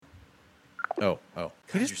Oh. God,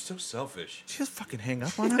 you're so selfish. She just fucking hang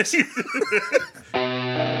up on us?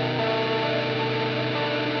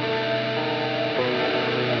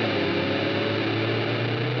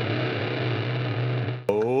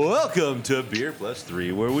 Welcome to Beer Plus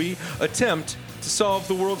 3, where we attempt to solve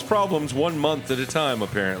the world's problems 1 month at a time,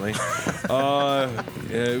 apparently. Beer,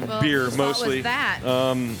 whose fault mostly. was that?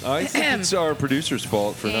 I think it's our producer's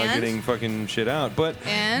fault for not getting fucking shit out. But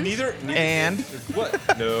neither what?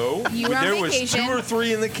 No. You were on there was vacation. 2 or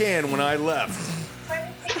 3 in the can when I left.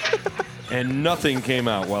 And nothing came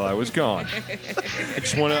out while I was gone. I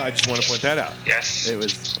just want to point that out. Yes. It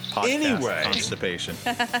was podcast constipation.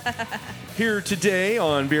 Here today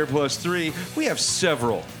on Beer Plus 3, we have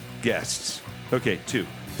several guests. Okay, 2.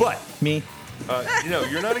 But Me? no,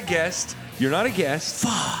 you're not a guest. You're not a guest.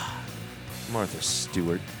 Martha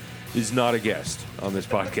Stewart is not a guest on this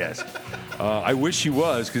podcast. I wish she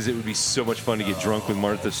was, because it would be so much fun to get drunk with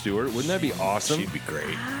Martha Stewart. Wouldn't that be awesome? She'd be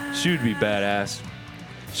great. She would be badass.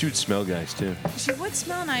 She would smell nice, too. She would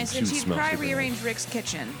smell nice, and would she'd smell probably super rearrange Rick's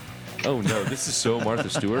kitchen. Oh, no, this is so Martha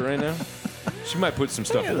Stewart right now. She might put some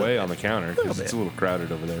stuff away on the counter, because it's a little crowded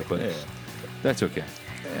over there, but that's okay.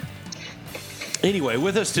 Yeah. Anyway,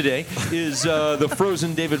 with us today is the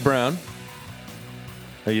frozen David Brown.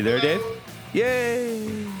 Are you there, Dave? Yay!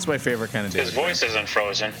 It's my favorite kind of day. His voice isn't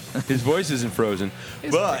frozen. His voice isn't frozen.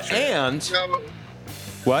 But, and... No,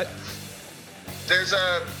 What? there's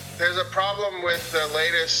a problem with the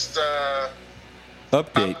latest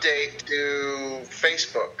Update. update to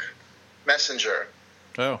Facebook Messenger,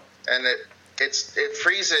 Oh. and it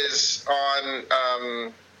freezes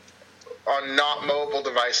on not mobile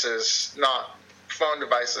devices, not phone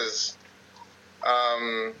devices,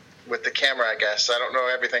 with the camera. I guess I don't know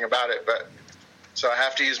everything about it, but so I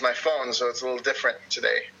have to use my phone, so it's a little different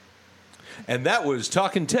today. And that was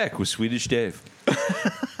Talkin' Tech with Swedish Dave.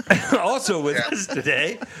 Also with us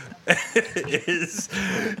today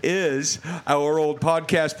is our old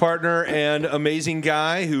podcast partner and amazing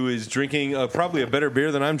guy who is drinking probably a better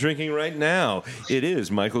beer than I'm drinking right now. It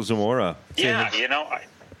is Michael Zamora. Yeah,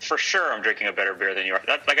 for sure I'm drinking a better beer than you are.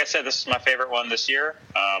 Like I said, this is my favorite one this year.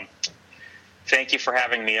 Thank you for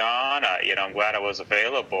having me on. I'm glad I was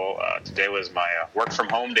available. Today was my work from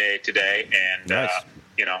home day today, and Nice.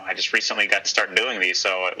 I just recently got to start doing these,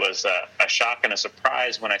 so it was a shock and a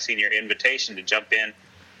surprise when I seen your invitation to jump in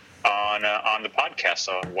on the podcast.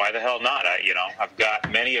 So why the hell not? I've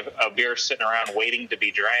got many of a beer sitting around waiting to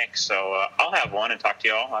be drank, so I'll have one and talk to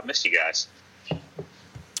y'all. I miss you guys.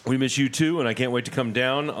 We miss you too, and I can't wait to come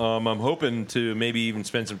down. I'm hoping to maybe even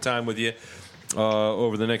spend some time with you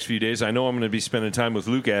over the next few days. I know I'm going to be spending time with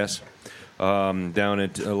Lucas down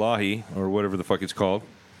at Elahi, or whatever the fuck it's called.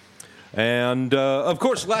 And, of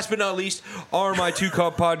course, last but not least, are my 2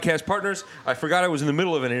 podcast partners. I forgot I was in the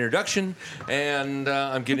middle of an introduction, and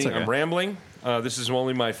I'm rambling. This is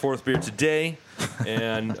only my 4th beer today,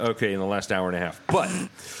 and, in the last hour and a half. But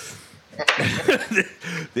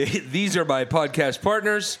these are my podcast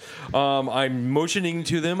partners. I'm motioning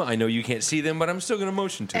to them. I know you can't see them, but I'm still going to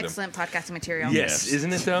motion to them. Excellent podcasting material. Yes,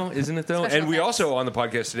 isn't it though? Special And we effects. also on the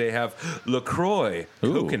podcast today have LaCroix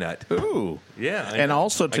coconut. Ooh. Yeah, I And know.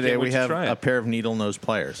 also I today can't wait we to have try it. a pair of needle nose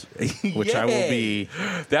pliers, which I will be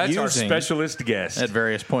That's our using specialist guest. at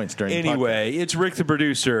various points during the podcast. Anyway, it's Rick the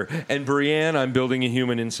producer, and Brienne, I'm building a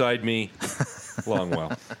human inside me.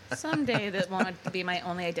 Longwell. Someday that won't be my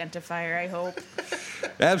only identifier, I hope.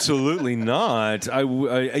 Absolutely not.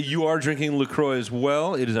 You are drinking LaCroix as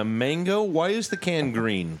well. It is a mango. Why is the can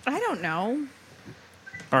green? I don't know.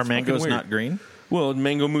 Our mango's weird. not green? Well,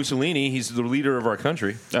 Mango Mussolini, he's the leader of our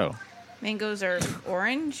country. Oh. Mangoes are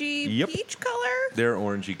orangey Yep. peach color. They're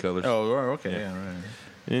orangey colors. Oh, okay. Yeah, right.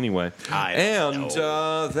 Anyway, I and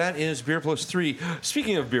know. that is Beer Plus 3.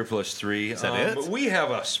 Speaking of Beer Plus 3, that it? we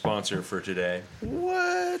have a sponsor for today.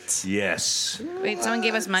 What? Yes. Wait, someone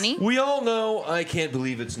gave us money? We all know I Can't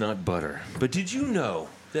Believe It's Not Butter. But did you know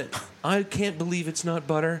that I Can't Believe It's Not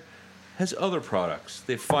Butter has other products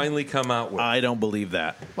they've finally come out with? I don't believe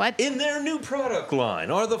that. What? In their new product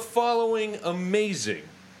line are the following amazing,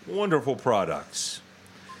 wonderful products.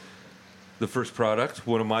 The first product,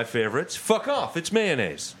 one of my favorites, fuck off, it's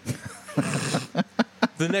mayonnaise.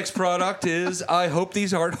 The next product is, I hope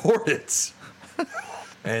these aren't Hornets.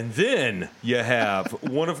 And then you have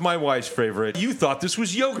one of my wife's favorite, you thought this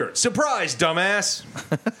was yogurt. Surprise, dumbass.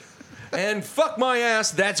 And fuck my ass,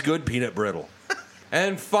 that's good peanut brittle.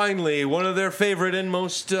 And finally, one of their favorite and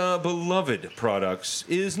most beloved products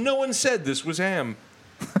is no one said this was ham.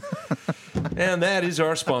 And that is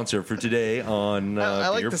our sponsor for today on I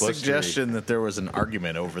like Beer the Plus suggestion that there was an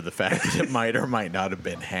argument over the fact that it might or might not have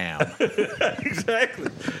been ham. 3.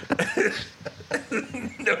 Exactly.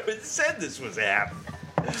 No, it said this was ham.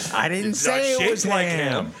 I didn't It's not say it shaped was like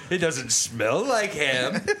ham. ham. It doesn't smell like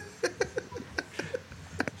ham.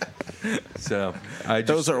 So I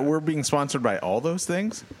just, We're being sponsored by all those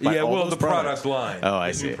things? By yeah, all well, those the product line. Oh,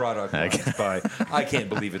 I The see. new product line. Okay. By I can't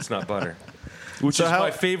believe it's not butter, which So is how-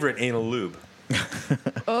 my favorite anal lube.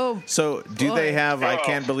 Oh, So, do they have I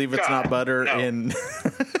Can't Believe It's Not God, Butter no. in...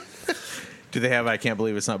 Do they have I Can't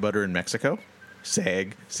Believe It's Not Butter in Mexico?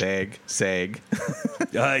 Sag.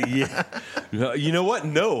 Yeah. You know what?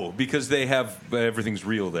 No, because they have everything's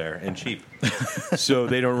real there and cheap, so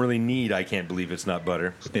they don't really need. I can't believe it's not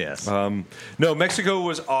butter. Yes. No, Mexico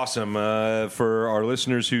was awesome. For our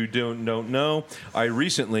listeners who don't know, I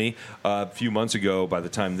recently, a few months ago, by the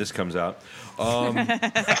time this comes out,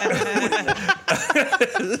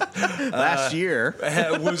 Last year.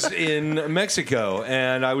 was in Mexico,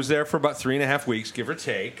 and I was there for about 3.5 weeks, give or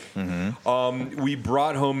take. We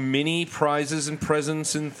brought home many prizes and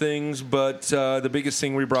presents and things, but the biggest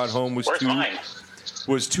thing we brought home was Where's mine?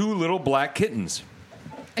 two little black kittens.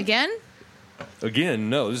 again? Again,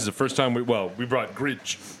 no, this is the first time we brought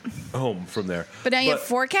Grinch home from there. But now you have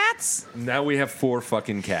 4 cats? Now we have 4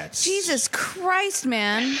 fucking cats. Jesus Christ,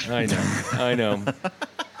 man. I know.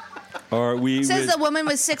 Or we Says the woman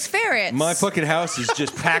with 6 ferrets. my fucking house is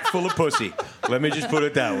just packed full of pussy. Let me just put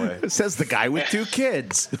it that way. It says the guy with 2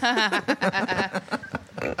 kids.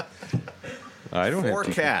 I don't 4 have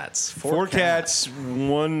to. cats. 4 cats,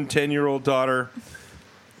 1 10-year-old daughter,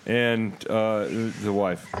 and the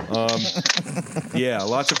wife. Yeah,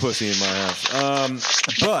 lots of pussy in my house.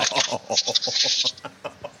 But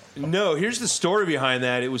no, here's the story behind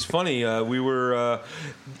that. It was funny. We were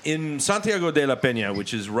in Santiago de la Peña,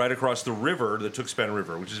 which is right across the river, the Tuxpan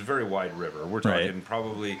River, which is a very wide river. We're talking Right.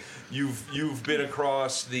 probably you've been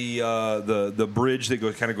across the bridge that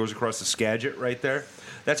kind of goes across the Skagit right there.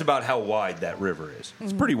 That's about how wide that river is.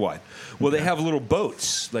 It's pretty wide. Well, they have little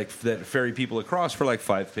boats like that ferry people across for like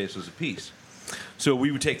 5 pesos a piece. So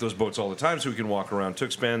we would take those boats all the time so we can walk around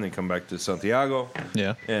Tuxpan, then come back to Santiago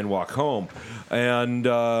Yeah. and walk home. And,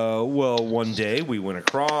 one day we went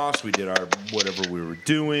across, we did our whatever we were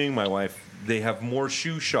doing. My wife, they have more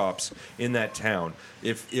shoe shops in that town.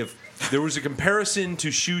 If there was a comparison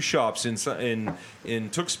to shoe shops in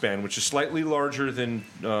Tuxpan, which is slightly larger than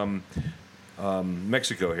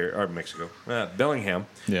Bellingham,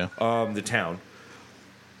 Yeah. the town.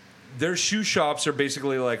 Their shoe shops are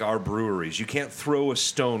basically like our breweries. You can't throw a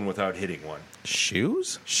stone without hitting one.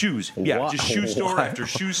 Shoes? Shoes. Yeah, Why- just shoe store why? after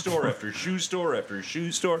shoe store after shoe store after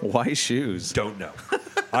shoe store. Why shoes? Don't know.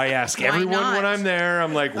 I ask Why everyone not? when I'm there,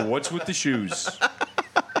 I'm like, what's with the shoes?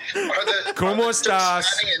 ¿Cómo estás?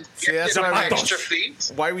 See, that's what I mean. extra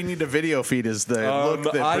feet? Why we need a video feed is the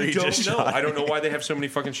look that I Bree don't just know. shot. I don't know why they have so many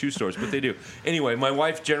fucking shoe stores, but they do. Anyway, my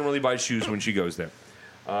wife generally buys shoes when she goes there.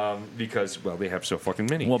 Because, well, they have so fucking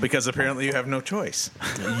many. Well, because apparently you have no choice.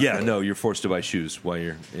 Yeah, no, you're forced to buy shoes while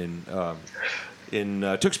you're in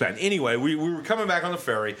Tuxpan. Anyway, we were coming back on the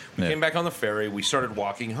ferry. We came back on the ferry. We started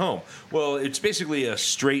walking home. Well, it's basically a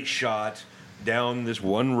straight shot down this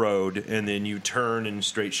one road, and then you turn and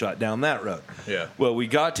straight shot down that road. Yeah. Well, we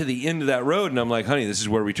got to the end of that road, and I'm like, honey, this is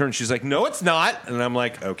where we turn. She's like, no, it's not. And I'm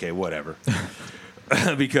like, okay, whatever.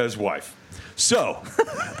 Because wife. So,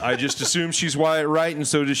 I just assumed she's right, and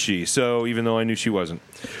so does she. So, even though I knew she wasn't.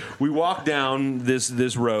 We walked down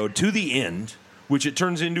this road to the end, which it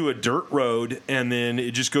turns into a dirt road, and then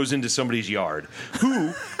it just goes into somebody's yard,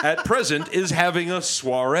 who, at present, is having a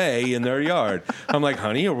soiree in their yard. I'm like,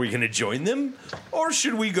 honey, are we going to join them, or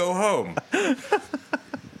should we go home?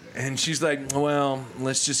 And she's like, well,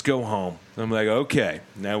 let's just go home. I'm like, okay.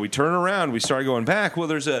 Now we turn around. We start going back. Well,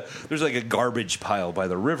 there's like a garbage pile by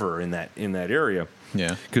the river in that area.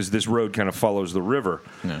 Yeah. Because this road kind of follows the river.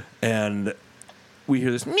 Yeah. And we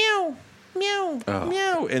hear this meow, meow,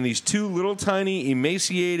 meow. And these 2 little tiny,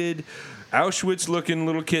 emaciated, Auschwitz-looking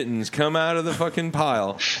little kittens come out of the fucking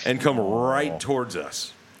pile and come right towards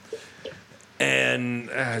us. And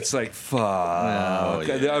it's like, fuck. Oh,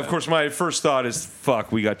 yeah. Of course, my first thought is,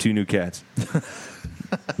 fuck, we got 2 new cats.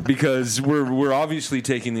 Because we're obviously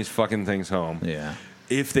taking these fucking things home. Yeah.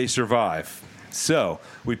 If they survive. So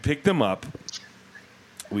we pick them up.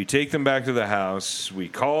 We take them back to the house. We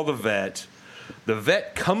call the vet. The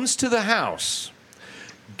vet comes to the house,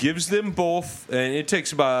 gives them both, and it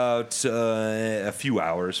takes about a few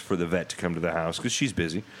hours for the vet to come to the house because she's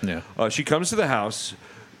busy. Yeah. She comes to the house,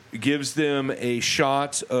 gives them a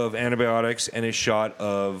shot of antibiotics and a shot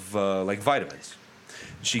of like vitamins.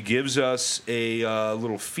 She gives us a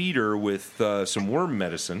little feeder with some worm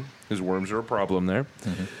medicine because worms are a problem there.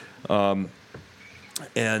 Mm-hmm.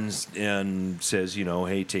 and says,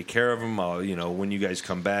 hey, take care of them. When you guys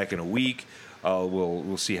come back in a week,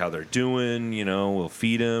 we'll see how they're doing. We'll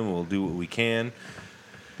feed them. We'll do what we can.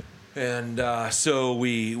 And so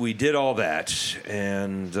we did all that,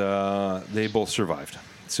 and they both survived.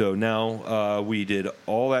 So now we did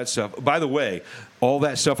all that stuff. By the way, all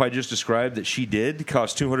that stuff I just described that she did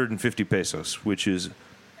cost 250 pesos, which is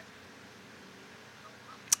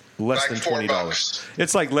less than $20.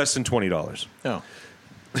 It's like less than $20. Oh.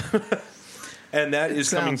 And that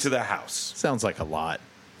is coming to the house. Sounds like a lot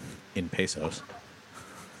in pesos.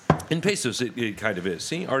 In pesos, it kind of is.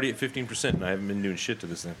 See, already at 15%, and I haven't been doing shit to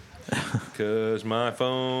this thing. Because my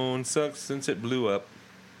phone sucks since it blew up.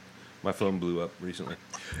 My phone blew up recently.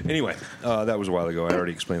 Anyway, that was a while ago. I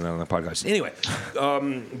already explained that on the podcast. Anyway,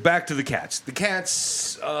 back to the cats. The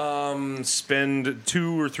cats spend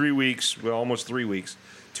 2 or 3 weeks, well, almost 3 weeks,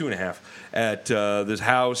 2.5, at this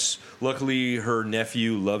house. Luckily, her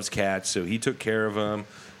nephew loves cats, so he took care of them.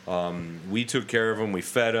 We took care of them. We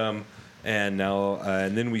fed them. And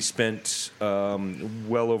then we spent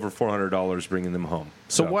well over $400 bringing them home.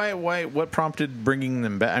 So why? What prompted bringing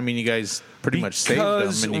them back? I mean, you guys pretty much saved them.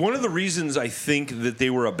 Because one of the reasons I think that they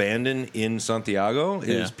were abandoned in Santiago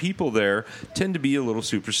is people there tend to be a little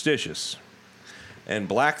superstitious, and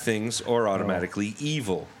black things are automatically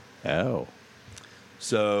evil. Oh.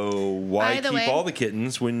 So why By the keep way- all the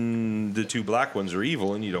kittens when the 2 black ones are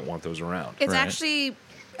evil and you don't want those around? It's Right. actually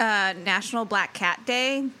National Black Cat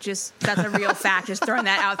Day. Just that's a real fact. Just throwing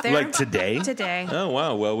that out there. Like today? Today. Oh,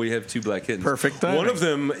 wow. Well, we have 2 black kittens. Perfect timing. One of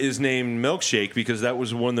them is named Milkshake because that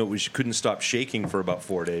was one that couldn't stop shaking for about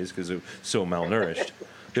 4 days because it was so malnourished.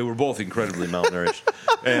 They were both incredibly malnourished.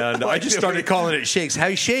 And I just started calling it Shakes. How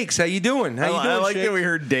you Shakes? How you doing? How you doing, I like Shakes? that we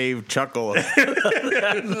heard Dave chuckle. Well,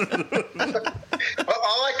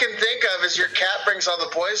 all I can think of is your cat brings all the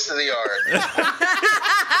boys to the yard.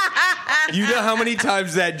 You know how many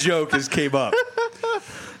times that joke has came up.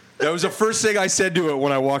 That was the first thing I said to it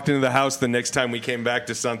when I walked into the house the next time we came back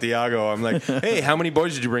to Santiago. I'm like, hey, how many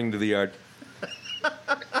boys did you bring to the yard?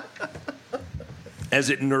 As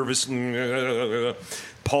it nervous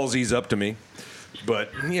palsies up to me.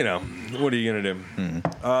 But, what are you going to do?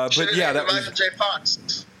 But Should've yeah, named that him was... Michael J. Fox.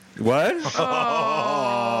 What?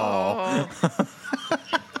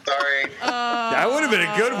 Sorry. That would have been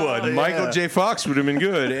a good one. Michael J. Fox would have been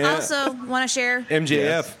good. And Also, want to share MJF.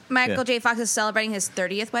 Yes. Michael Yeah. J. Fox is celebrating his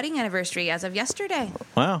 30th wedding anniversary as of yesterday.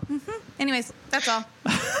 Wow. Anyways, that's all.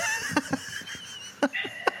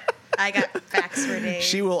 I got facts for Dave.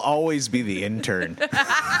 She will always be the intern.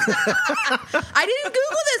 I didn't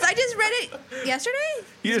Google this. I just read it yesterday.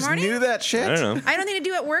 You this just morning. knew that shit? I don't know. I don't need to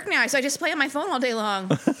do it at work now, so I just play on my phone all day long.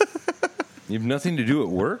 You have nothing to do at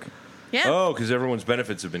work? Yeah. Oh, because everyone's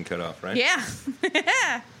benefits have been cut off, right? Yeah.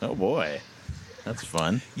 Oh, boy. That's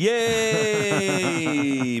fun.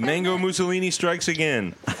 Yay! Mango Mussolini strikes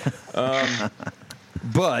again.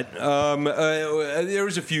 But there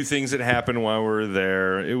was a few things that happened while we were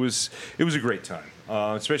there. It was a great time,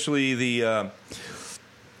 especially the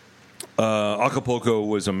Acapulco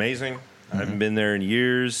was amazing. I haven't been there in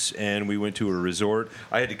years, and we went to a resort.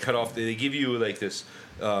 I had to cut off. They give you like this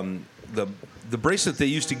the bracelet they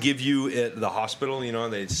used to give you at the hospital.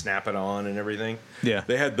 They'd snap it on and everything. Yeah.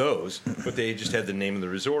 They had those, but they just had the name of the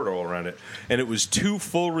resort all around it, and it was 2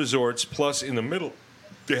 full resorts plus in the middle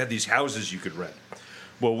they had these houses you could rent.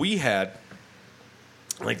 Well, we had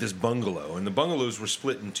like this bungalow, and the bungalows were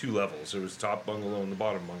split in 2 levels. There was the top bungalow and the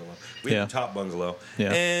bottom bungalow. We had the top bungalow,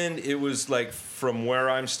 and it was like from where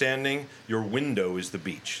I'm standing, your window is the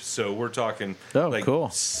beach. So we're talking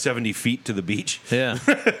cool. 70 feet to the beach. Yeah.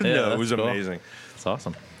 No, it was cool. amazing. It's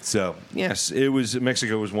awesome. So, yes,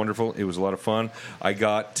 Mexico was wonderful. It was a lot of fun. I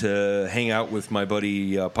got to hang out with my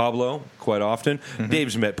buddy Pablo quite often. Mm-hmm.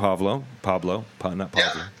 Dave's met Pablo, not Pablo.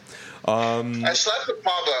 Yeah. I slept with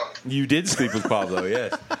Pablo. You did sleep with Pablo,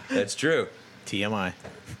 yes. That's true. TMI.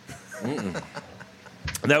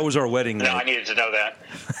 That was our wedding No, I night. needed to know that.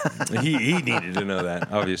 He needed to know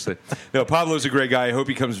that, obviously. No, Pablo's a great guy. I hope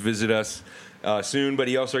he comes visit us soon, but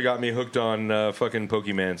he also got me hooked on fucking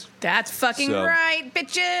Pokemans. That's fucking So- right,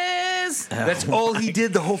 bitches. That's all he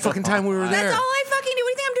did the whole fucking time we were there. That's all I fucking do. What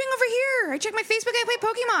do you think I'm doing over here? I check my Facebook. I play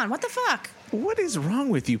Pokemon. What the fuck? What is wrong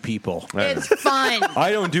with you people? It's fun.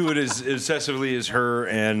 I don't do it as excessively as her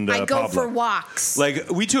and I go Pablo. for walks.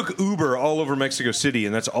 Like, we took Uber all over Mexico City,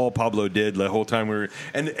 and that's all Pablo did the whole time we were...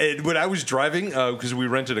 And when I was driving, because we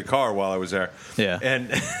rented a car while I was there. Yeah.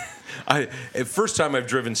 And first time I've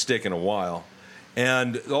driven stick in a while.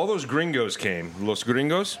 And all those gringos came. Los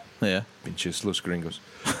gringos? Yeah. Pinches los gringos.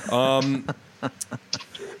 I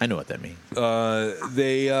know what that means.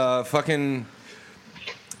 They fucking...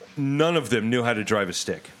 none of them knew how to drive a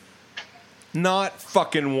stick. Not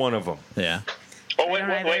fucking one of them. Yeah. Oh,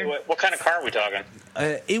 wait, what kind of car are we talking?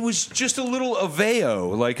 It was just a little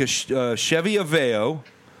Aveo, like a Chevy Aveo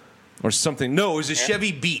or something. No, it was a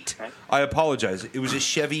Chevy Beat. I apologize. It was a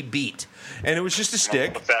Chevy Beat. And it was just a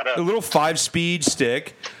stick, Look that up. a little 5-speed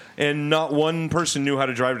stick, and not one person knew how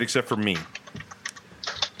to drive it except for me.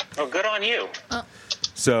 Oh, good on you.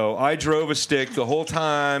 So I drove a stick the whole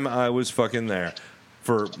time I was fucking there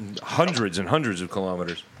for hundreds and hundreds of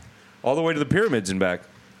kilometers, all the way to the pyramids and back.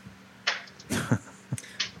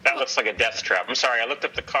 That looks like a death trap. I'm sorry, I looked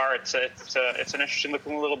up the car. It's an interesting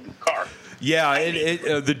looking little car. Yeah,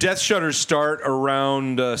 the death shutters start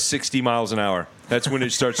around 60 miles an hour. That's when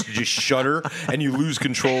it starts to just shudder and you lose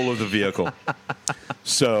control of the vehicle.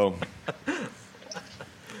 So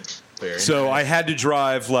I had to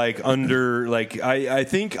drive I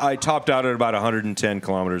think I topped out at about 110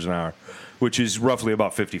 kilometers an hour, which is roughly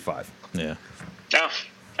about 55. Yeah. Oh,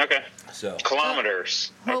 okay. So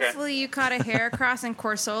Kilometers. Okay. Hopefully you caught a Heracross in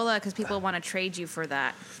Corsola because people want to trade you for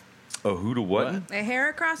that. Oh, who to what? A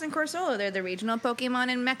Heracross and Corsola. They're the regional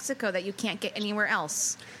Pokemon in Mexico that you can't get anywhere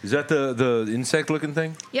else. Is that the insect-looking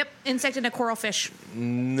thing? Yep, insect and a coral fish.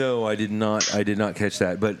 No, I did not catch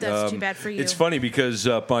that. But That's too bad for you. It's funny because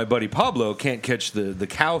my buddy Pablo can't catch the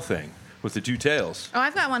cow thing with the 2 tails. Oh,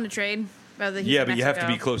 I've got one to trade. Yeah, but you have to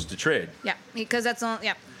be close to trade. Yeah, because that's all.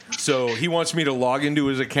 Yeah. So he wants me to log into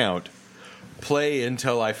his account, play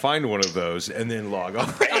until I find one of those, and then log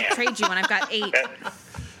off. I'll trade you one. I've got 8.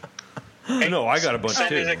 No, I got a bunch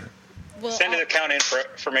too. Send his account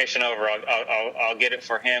information over. I'll get it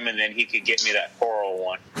for him, and then he could get me that coral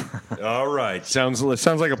one. All right, sounds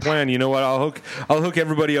like a plan. You know what? I'll hook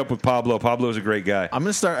everybody up with Pablo. Pablo's a great guy. I'm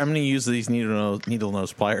gonna use these needle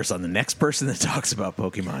nose pliers on the next person that talks about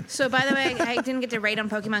Pokemon. So, by the way, I didn't get to raid on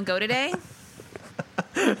Pokemon Go today.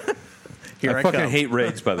 Here I I fucking come. hate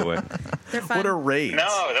raids, by the way. They're fun. What are raids?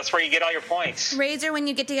 No, that's where you get all your points. Raids are when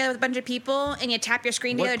you get together with a bunch of people and you tap your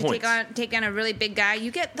screen What together to points? take on a really big guy. You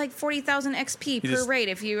get like 40,000 XP per raid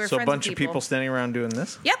if you are So a friends bunch with of people standing around doing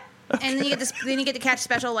this? Yep. And then you get to catch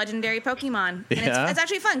special legendary Pokemon. And Yeah. it's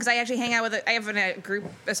actually fun because I actually hang out with I have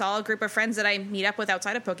a solid group of friends that I meet up with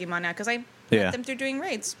outside of Pokemon now because I met them through doing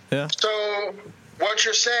raids. Yeah. So what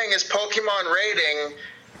you're saying is Pokemon raiding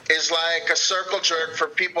is like a circle jerk for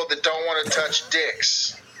people that don't want to touch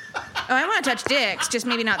dicks. Oh, I want to touch dicks, just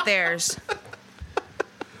maybe not theirs.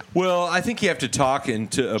 Well, I think you have to talk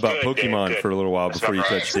about Good, Pokemon good. for a little while That's before you about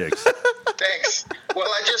touch right. dicks. Thanks. Well,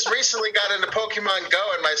 I just recently got into Pokemon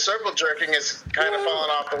Go, and my circle jerking is kind of falling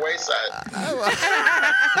off the wayside.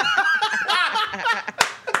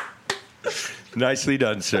 Nicely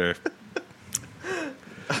done, sir.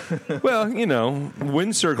 Well,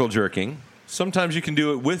 wind circle jerking. Sometimes you can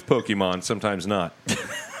do it with Pokemon, sometimes not.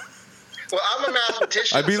 Well, I'm a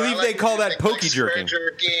mathematician. I believe so they call to do that things poke like jerking.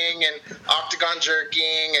 square jerking and octagon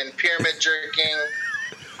jerking and pyramid jerking.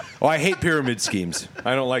 Oh, I hate pyramid schemes.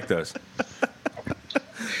 I don't like those.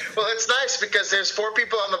 Well, it's nice because there's 4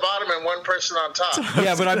 people on the bottom and 1 person on top.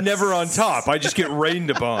 Yeah, but I'm never on top. I just get rained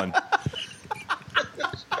upon.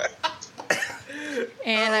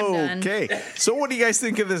 And I'm done. Okay. So what do you guys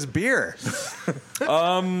think of this beer?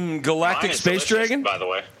 Galactic Mine is Space delicious, Dragon? by the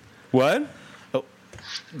way. What?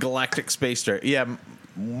 Galactic Space Dragon. Yeah.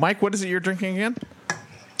 Mike, what is it you're drinking again?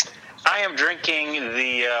 I am drinking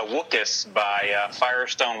the Wookus by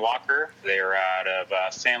Firestone Walker. They're out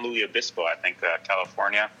of San Luis Obispo, I think,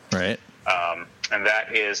 California. Right. And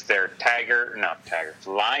that is their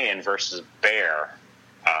Lion versus Bear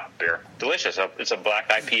beer. Delicious. It's a black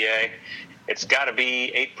IPA. It's got to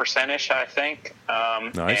be 8%ish, I think.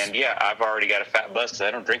 Nice. And yeah, I've already got a fat buzz because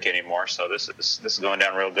I don't drink anymore. So this is going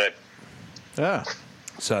down real good. Yeah.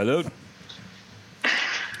 Salud.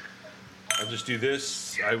 I'll just do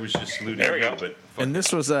this. I was just saluting There we you, go. but And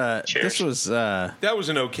this was Cheers. that was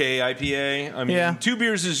an okay IPA. I mean, Yeah. 2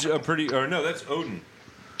 beers is a pretty. Or no, that's Odin.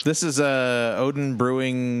 This is Odin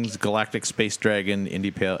Brewing's Galactic Space Dragon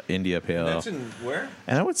India Pale Ale. That's in where?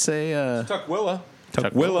 And I would say Tukwila.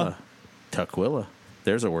 Tukwila.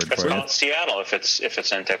 There's a word It's for called it. Seattle if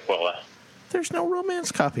it's in Tequila. There's no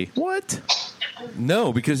romance copy. What?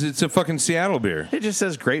 No, because it's a fucking Seattle beer. It just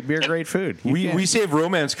says great beer, great food. We save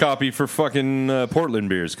romance copy for fucking Portland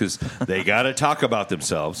beers because they got to talk about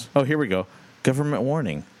themselves. Oh, here we go. Government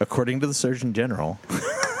warning. According to the Surgeon General.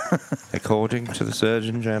 According to the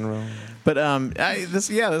Surgeon General. But this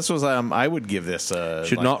was I would give this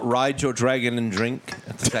Should not ride your dragon and drink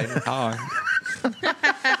at the same time.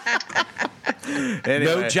 anyway,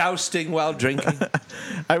 No jousting while drinking.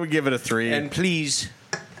 I would give it a 3. And please,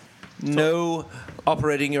 no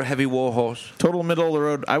operating your heavy war horse. Total middle of the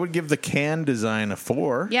road. I would give the can design a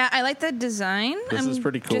 4. Yeah, I like the design. This is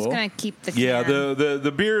pretty cool. Just gonna keep the can. Yeah,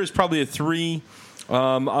 the beer is probably a 3.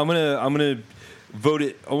 I'm gonna vote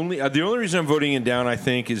it only. The only reason I'm voting it down, I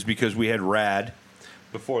think, is because we had Rad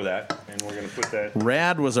before that, and we're gonna put that.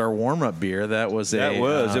 Rad was our warm-up beer. It was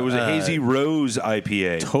a hazy rose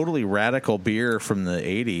IPA, totally radical beer from the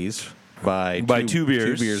 80s by two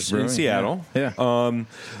beers Brewing. in Seattle. Yeah.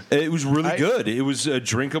 It was really good. It was a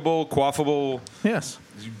drinkable, quaffable. Yes.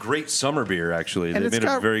 Great summer beer, actually. And They made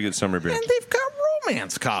a very good summer beer. And they've got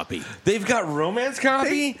romance copy. They've got romance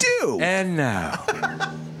copy? They do. And now,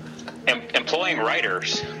 Employing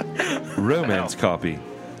writers. romance copy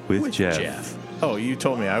with Jeff. Oh, you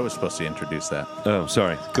told me I was supposed to introduce that. Oh,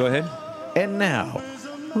 sorry. Go ahead. And now,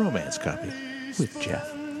 romance copy with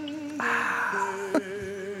Jeff.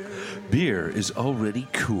 Beer is already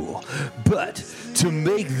cool, but to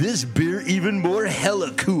make this beer even more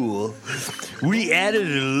hella cool, we added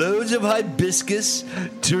loads of hibiscus,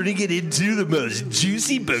 turning it into the most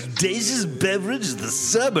juicy, bodacious beverage of the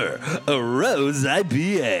summer, a rose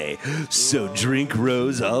IPA. So drink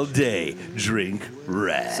rose all day, drink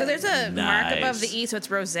Rad. So there's a mark Nice. above the E, so it's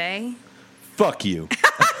rosé. Fuck you.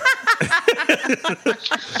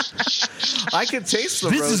 I can taste the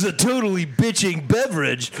This rose. is a totally bitching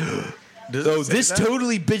beverage. This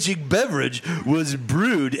totally bitching beverage was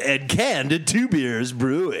brewed and canned at Two Beers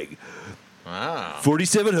Brewing. Wow.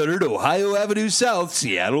 4700 Ohio Avenue South,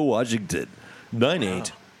 Seattle, Washington.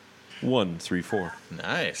 98134.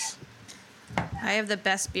 Nice. I have the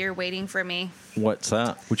best beer waiting for me. What's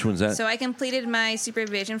that? Which one's that? So I completed my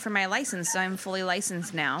supervision for my license, so I'm fully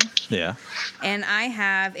licensed now. Yeah. And I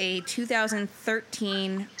have a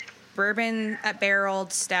 2013 bourbon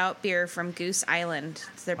barreled stout beer from Goose Island.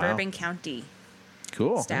 It's their Wow. Bourbon County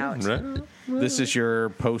Cool. stout. Right. This is your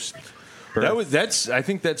post. I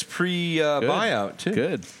think that's pre-buyout, too.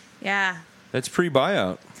 Good. Yeah. That's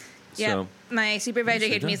pre-buyout. Yeah. So. My supervisor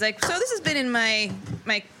came to me. He's like, so this has been in my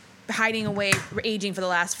hiding away, aging for the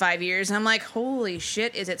last 5 years. And I'm like, holy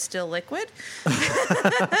shit, is it still liquid?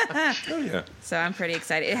 Oh, yeah. So I'm pretty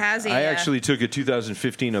excited. It has a... I actually took a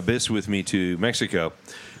 2015 Abyss with me to Mexico,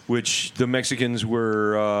 which the Mexicans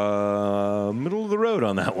were middle of the road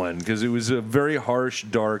on that one because it was a very harsh,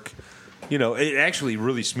 dark. It actually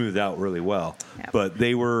really smoothed out really well. Yep. But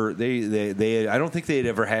they I don't think they had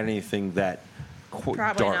ever had anything that Probably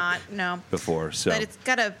dark not, no. before. So, But it's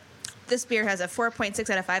got this beer has a 4.6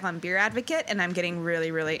 out of 5 on Beer Advocate, and I'm getting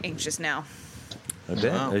really, really anxious now. I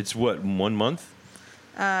bet. Wow. It's 1 month,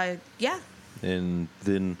 Yeah. and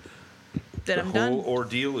then Then the I'm whole done.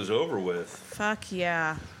 ordeal is over with. Fuck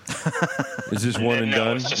yeah. Is this one and No,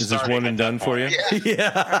 done? it's just Is this starting one and at done that for you?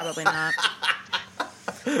 point. Probably not.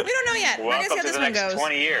 We don't know yet. We're going to see Welcome how to this the one next goes.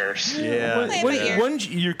 20 years. Yeah. Play it by ear. Once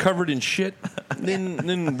you're covered in shit,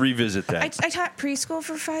 then revisit that. I taught preschool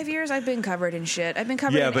for 5 years. I've been covered in shit. I've been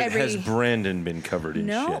covered Yeah, in but every... has Brandon been covered in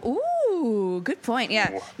No? shit? Ooh, good point.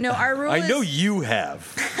 Yeah. No, our rule I is... know you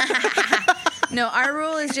have. No, our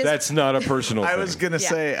rule is just... That's not a personal thing. I was going to Yeah.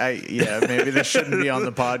 say, maybe this shouldn't be on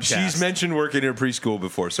the podcast. She's mentioned working in preschool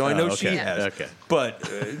before, so I know okay. she has. Okay. But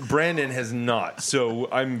Brandon has not. So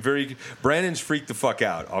Brandon's freaked the fuck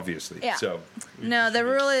out, obviously. Yeah. So No, the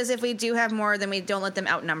rule is if we do have more, then we don't let them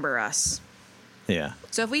outnumber us. Yeah.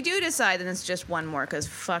 So if we do decide, then it's just one more, because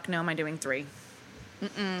fuck no, am I doing 3?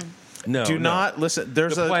 no, Do no. not listen. The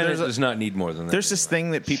planet does not need more than that. There's this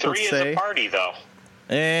thing that people 3 is say. a party, though.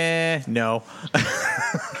 No.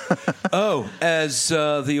 Oh, as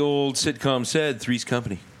the old sitcom said, Three's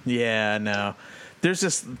Company. Yeah, no. There's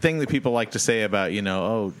this thing that people like to say about,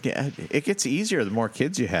 it gets easier the more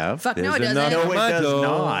kids you have. Fuck no, it There's doesn't. another No, it does Tomato.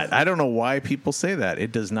 not. I don't know why people say that.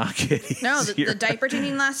 It does not get easier. No, the diaper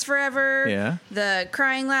changing lasts forever. Yeah. The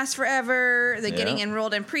crying lasts forever. The getting Yeah.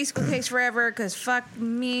 enrolled in preschool takes forever, because fuck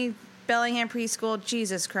me, Bellingham preschool,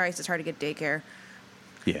 Jesus Christ, it's hard to get daycare.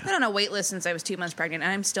 Yeah. I don't know wait list since I was 2 months pregnant,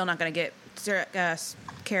 and I'm still not going to get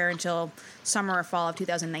care until summer or fall of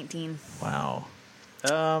 2019. Wow.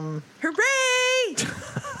 Hooray!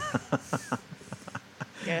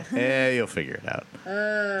 Yeah. You'll figure it out.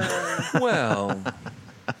 Well,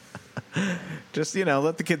 Just,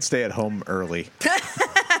 let the kids stay at home early.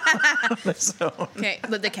 So, Okay,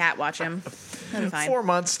 let the cat watch him. That'll be fine. 4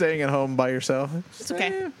 months staying at home by yourself. It's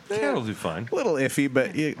okay. that'll do fine. A little iffy,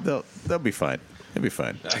 but they'll be fine. It'll be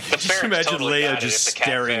fine. Just parents imagine totally Leia got it just if the cat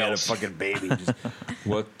staring at a fails. fucking baby. Just,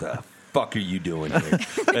 what the fuck are you doing here?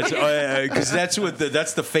 Because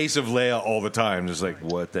that's the face of Leia all the time. Just like,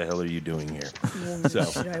 what the hell are you doing here? So.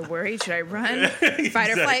 Should I worry? Should I run? Fight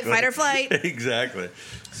or flight? Fight or flight? Exactly.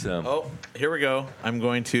 So. Oh, here we go. I'm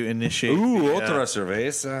going to initiate. Otra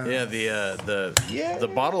cerveza. Yeah, the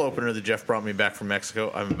bottle opener that Jeff brought me back from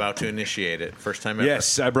Mexico. I'm about to initiate it. First time ever.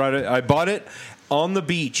 Yes, I bought it on the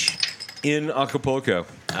beach in Acapulco.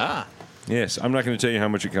 Ah. Yes, I'm not going to tell you how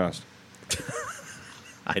much it cost.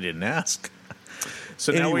 I didn't ask.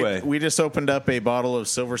 So Anyway. now we just opened up a bottle of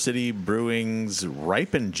Silver City Brewing's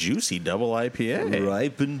Ripe and Juicy Double IPA.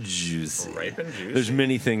 Ripe and juicy. Ripe and juicy. There's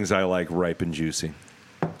many things I like ripe and juicy.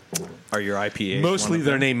 Are your IPAs Mostly one of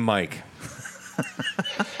they're them? named Mike.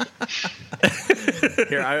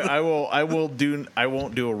 Here, I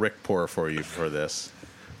won't do a Rick pour for you for this.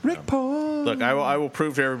 Rick Paul. Look, I will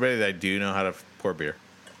prove to everybody that I do know how to pour beer.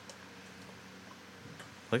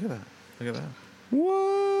 Look at that. Look at that.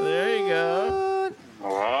 What? There you go.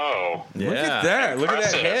 Whoa. Yeah. Look at that. Look at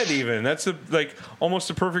that Impressive. head even. That's almost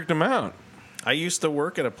a perfect amount. I used to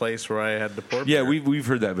work at a place where I had to pour beer. Yeah, we've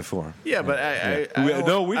heard that before. Yeah, but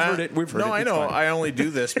We've heard it. We've heard it. No, I It's know. fine. I only do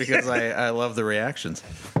this because I love the reactions.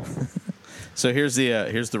 So here's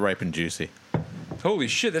the Ripe and Juicy. Holy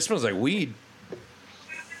shit, that smells like weed.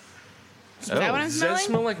 Is that what I'm Does that smelling?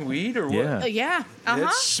 smell like weed or what? Yeah. Yeah.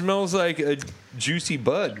 It smells like a juicy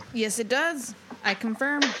bud. Yes, it does. I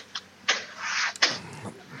confirm.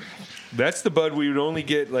 That's the bud we would only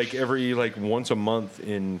get every once a month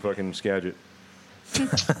in fucking Skagit.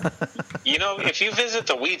 You know, if you visit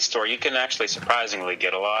the weed store, you can actually surprisingly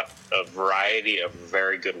get a lot of variety of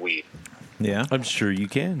very good weed. Yeah. I'm sure you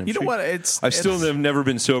can. You know what? I still have never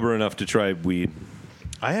been sober enough to try weed.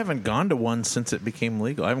 I haven't gone to one since it became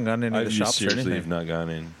legal. I haven't gone to any of the You shops or seriously have anything. not gone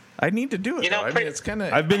in. I need to do it. You know, though. I mean, it's kind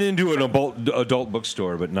of. I've been into an adult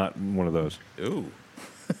bookstore, but not one of those. Ooh.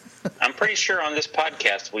 I'm pretty sure on this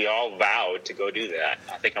podcast we all vowed to go do that.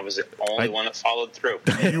 I think I was the only one that followed through.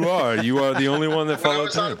 You are the only one that When I followed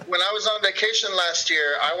was on through. when I was on vacation last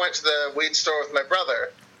year, I went to the weed store with my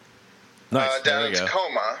brother Nice. down There in you go.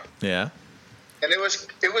 Tacoma. Yeah. And it was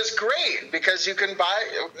great because you can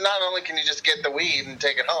buy. Not only can you just get the weed and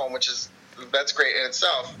take it home, that's great in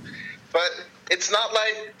itself, but it's not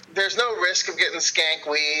like there's no risk of getting skank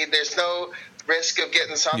weed. There's no risk of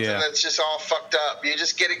getting something Yeah. that's just all fucked up. You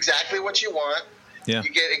just get exactly what you want. Yeah. You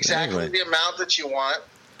get exactly Exactly. the amount that you want.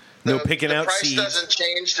 No picking the out price seeds. doesn't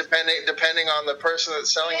change depending on the person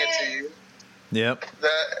that's selling it to you. Yep.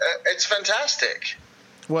 It's fantastic.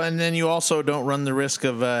 Well, and then you also don't run the risk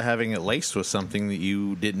of having it laced with something that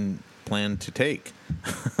you didn't plan to take.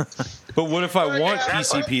 But what if I Well, want yeah,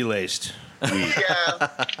 PCP laced weed? Yeah.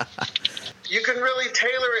 You can really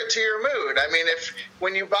tailor it to your mood. I mean,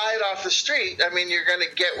 when you buy it off the street, I mean, you're going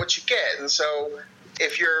to get what you get. And so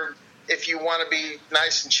if you want to be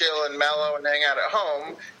nice and chill and mellow and hang out at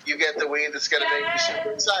home, you get the weed that's going to make you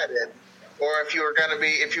super excited. Or if you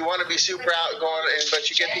want to be super outgoing, but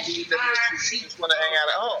you get the weed that makes you just want to hang out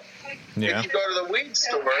at home. Yeah. If you go to the weed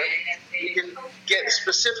store, you can get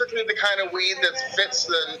specifically the kind of weed that fits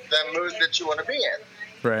the mood that you want to be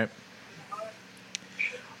in. Right.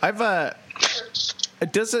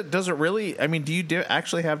 Does it really? I mean, do you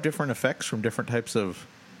actually have different effects from different types of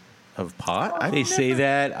pot? They say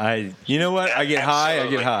that. You know what? I get high. I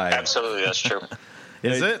get high. Absolutely, that's true.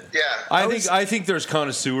 Is it? Yeah. I think there's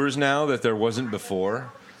connoisseurs now that there wasn't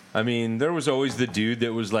before. I mean, there was always the dude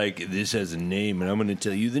that was like, "This has a name, and I'm going to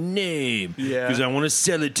tell you the name Yeah. because I want to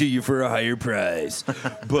sell it to you for a higher price."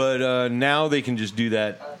 But now they can just do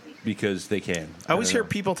that because they can. I always don't hear know.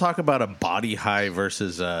 people talk about a body high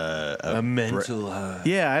versus a mental high.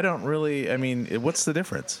 Yeah, I don't really. I mean, what's the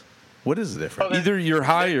difference? What is the difference? Either you're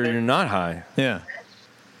high or you're not high. Yeah.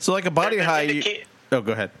 So like a body There's high. indica-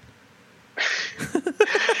 Go ahead.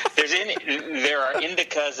 There are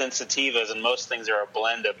indicas and sativas, and most things are a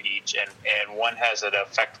blend of each, and one has an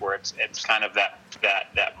effect where it's kind of that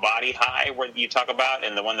body high where you talk about,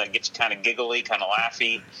 and the one that gets you kind of giggly, kind of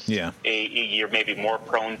laughy. Yeah. You're maybe more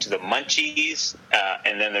prone to the munchies,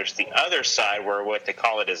 and then there's the other side where what they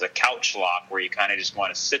call it is a couch lock, where you kind of just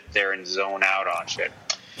want to sit there and zone out on shit.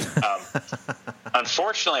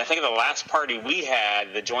 Unfortunately, I think at the last party we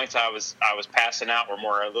had, the joints I was passing out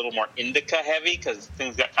were a little more indica heavy because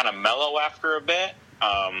things got kind of mellow after a bit.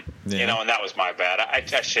 You know, and that was my bad. I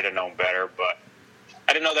should have known better, but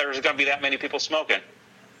I didn't know there was going to be that many people smoking.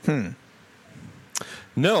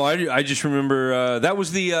 No, I just remember that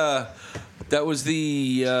was the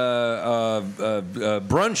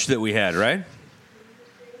brunch that we had, right?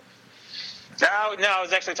 No, I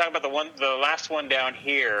was actually talking about the last one down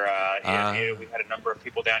here. We had a number of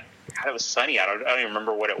people down. God, it was sunny. I don't even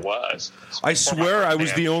remember what it was. I swear I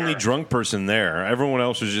was the only drunk person there. Everyone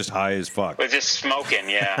else was just high as fuck. Was just smoking,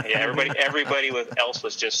 yeah. Everybody else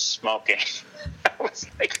was just smoking. I was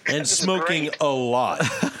like, and smoking a lot.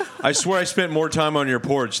 I swear I spent more time on your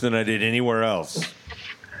porch than I did anywhere else.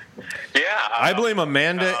 Yeah. I blame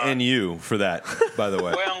Amanda and you for that, by the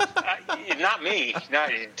way. Well, not me.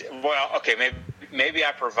 Okay, maybe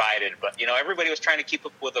I provided, but everybody was trying to keep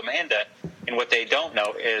up with Amanda, and what they don't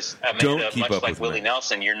know is Amanda, much like Willie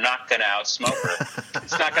Nelson, you're not going to outsmoke her.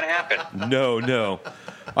 It's not going to happen. No.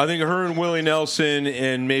 I think her and Willie Nelson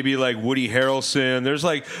and maybe like Woody Harrelson. There's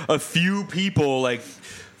like a few people like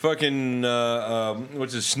fucking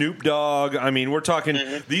what's it, Snoop Dogg. I mean, we're talking.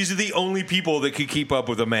 These are the only people that could keep up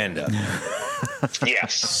with Amanda.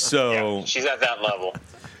 Yes. So yeah, she's at that level.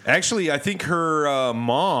 Actually, I think her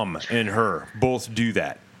mom and her both do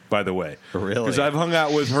that. By the way, really, because I've hung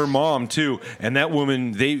out with her mom too, and that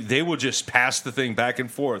woman, they will just pass the thing back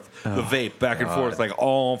and forth, the vape back and forth like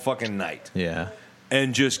all fucking night. Yeah.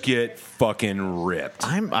 And just get fucking ripped.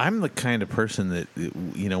 I'm the kind of person that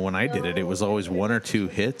when I did it, it was always one or two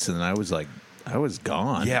hits, and I was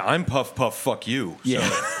gone. Yeah, I'm puff fuck you. Yeah.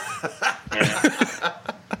 So.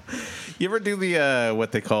 You ever do the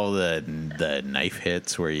what they call the knife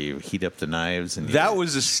hits, where you heat up the knives? And that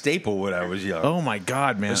was a staple when I was young. Oh my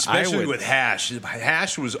god, man! Especially with hash.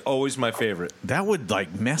 Hash was always my favorite. That would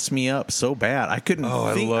like mess me up so bad. I couldn't.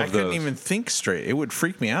 I couldn't even think straight. It would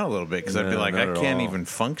freak me out a little bit because I'd be like, I can't even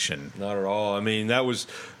function. Not at all. I mean, that was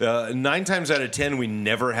 9 times out of 10 we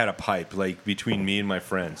never had a pipe like between me and my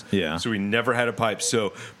friends. Yeah. So we never had a pipe.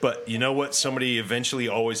 So, but you know what? Somebody eventually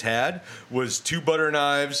always had was 2 butter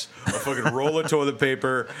knives, a fucking roll of toilet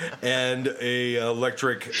paper, and a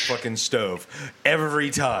electric fucking stove every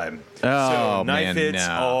time. Oh, so knife hits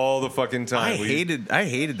all the fucking time. I hated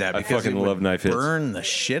that because I fucking love knife hits. Burn the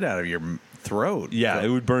shit out of your throat. Yeah, it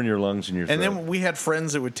would burn your lungs and your throat. And then we had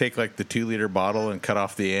friends that would take like the 2-liter bottle and cut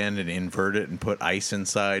off the end and invert it and put ice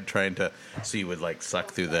inside, so you would like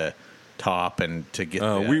suck through the top and to get.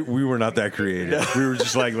 We were not that creative. We were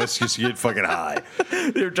just like, let's just get fucking high.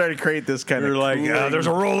 They were trying to create this kind of. Like, there's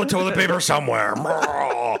a roll of toilet paper somewhere.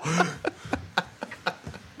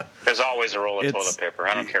 There's always a roll of toilet paper.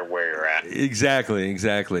 I don't care where you're at.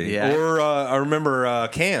 Exactly. Yeah. Or I remember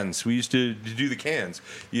cans. We used to do the cans.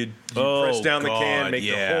 You'd press down the can, make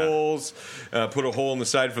the holes, put a hole in the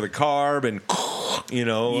side for the carb, and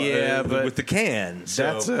but with the cans.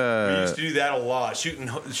 So we used to do that a lot.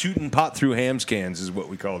 Shooting pot through hams cans is what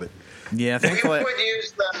we called it. Yeah,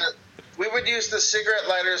 we would use the cigarette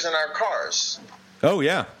lighters in our cars. Oh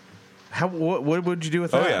yeah. What would you do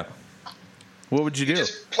with that? Oh yeah. What would you do?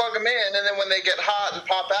 Just plug them in, and then when they get hot and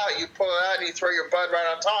pop out, you pull it out and you throw your bud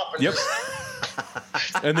right on top.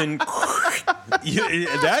 And and then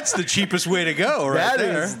that's the cheapest way to go, right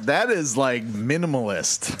there. That is like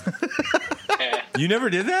minimalist. You never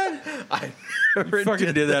did that? I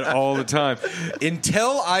fucking did that all the time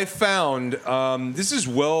until I found this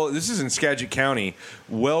is in Skagit County,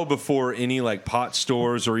 well before any like pot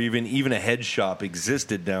stores or even a head shop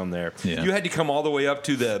existed down there. Yeah. You had to come all the way up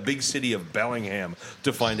to the big city of Bellingham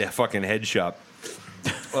to find a fucking head shop.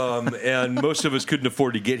 And most of us couldn't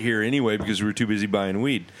afford to get here anyway because we were too busy buying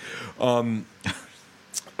weed. But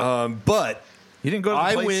you didn't go to the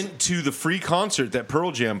I place? went to the free concert that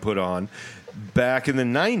Pearl Jam put on back in the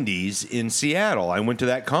 90s in Seattle. I went to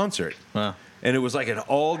that concert. Wow. And it was like an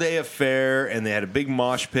all-day affair, and they had a big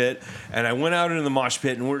mosh pit. And I went out into the mosh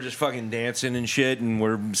pit, and we're just fucking dancing and shit, and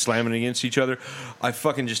we're slamming against each other. I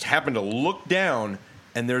fucking just happened to look down,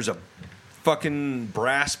 and there's a fucking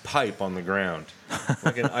brass pipe on the ground.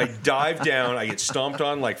 I dive down, I get stomped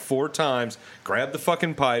on like 4 times, grab the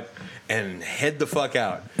fucking pipe, and head the fuck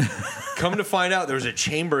out. Come to find out, there was a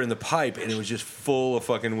chamber in the pipe, and it was just full of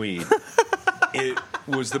fucking weed. It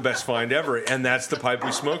was the best find ever, and that's the pipe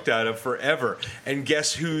we smoked out of forever. And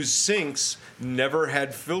guess whose sinks never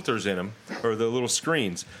had filters in them, or the little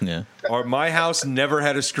screens? Yeah. My house never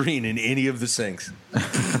had a screen in any of the sinks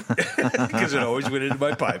because it always went into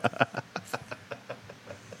my pipe.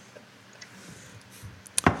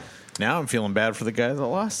 Now I'm feeling bad for the guy that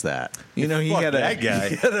lost that. He Fuck had that guy.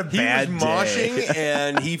 He had a bad He was moshing, day.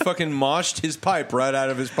 and he fucking moshed his pipe right out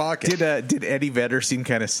of his pocket. Did Eddie Vedder seem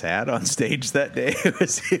kind of sad on stage that day?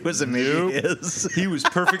 It was amazing. Nope. He was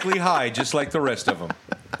perfectly high, just like the rest of them.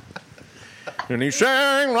 And he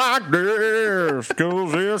sang like this,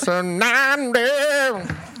 'cause it's a 90.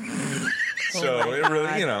 So it really,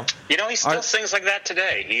 he still sings like that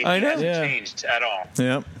today. He I know. hasn't changed at all.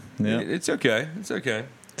 Yep. It's okay. It's okay.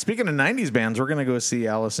 Speaking of 90s bands, we're going to go see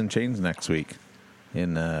Alice in Chains next week.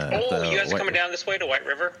 In you guys are coming down this way to White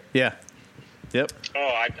River? Yeah. Yep.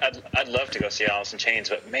 Oh, I'd love to go see Alice in Chains,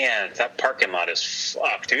 but man, that parking lot is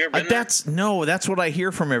fucked. Have you ever been there? That's what I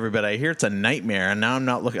hear from everybody. I hear it's a nightmare, and now I'm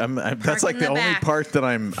not looking. That's like the only part that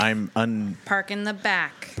I'm Park in the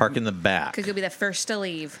back. Park in the back. Because you'll be the first to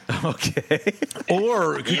leave. Okay.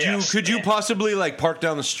 Or could you possibly like park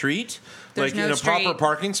down the street, There's like no in a street. proper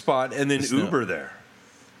parking spot, and then Uber there?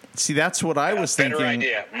 See, that's what I was thinking. Better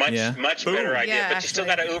idea, much better idea. Yeah, but you still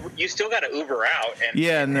got to Uber. You still got to Uber out,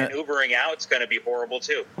 and Ubering out's going to be horrible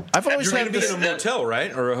too. I've always You're had going to be in a motel,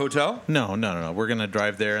 right, or a hotel? No. We're going to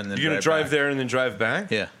drive there and then. You're going to drive there and then drive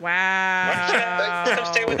back? Yeah. Wow.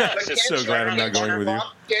 Come stay with us. Just so glad I'm not going with you.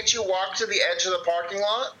 Can't you walk to the edge of the parking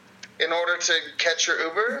lot in order to catch your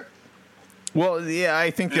Uber? Well, yeah,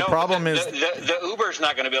 I think the problem is the Uber's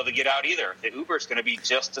not going to be able to get out either. The Uber's going to be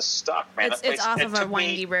just as stuck, man. It's off of a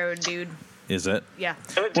windy road, dude. Is it? Yeah.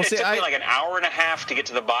 It took me like an hour and a half to get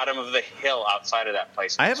to the bottom of the hill outside of that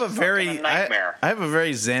place. I have a nightmare. I have a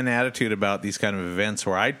very zen attitude about these kind of events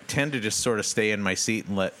where I tend to just sort of stay in my seat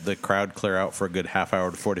and let the crowd clear out for a good half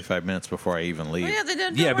hour to 45 minutes before I even leave. Well,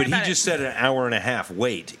 don't But worry he just said an hour and a half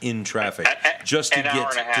wait in traffic just to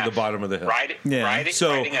get to the bottom of the hill.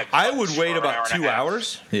 So I would wait about 2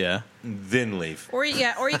 hours. Yeah. Then leave. Or you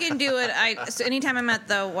can do it. So anytime I'm at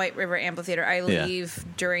the White River Amphitheater, I leave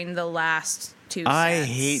during the last 2 sets. I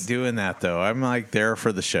hate doing that though. I'm like there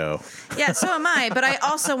for the show. Yeah, so am I. But I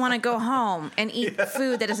also want to go home and eat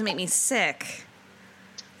food that doesn't make me sick.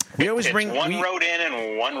 We always bring one road in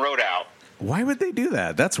and one road out. Why would they do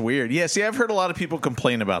that? That's weird. Yeah, see, I've heard a lot of people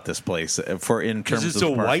complain about this place in terms of because it's a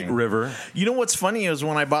White River. You know what's funny is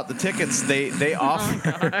when I bought the tickets, they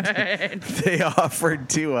offered they offered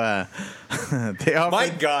to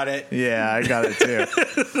Mike got it. Yeah, I got it too.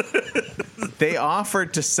 They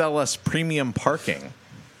offered to sell us premium parking,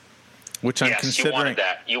 which I'm considering.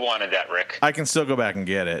 You wanted that, Rick. I can still go back and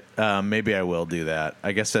get it. Maybe I will do that.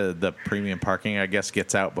 I guess the premium parking,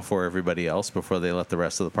 gets out before everybody else, before they let the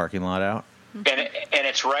rest of the parking lot out. And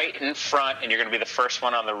it's right in front, and you're going to be the first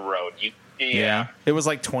one on the road. Yeah. It was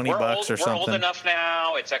like $20 or something. We're old enough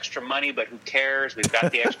now. It's extra money, but who cares? We've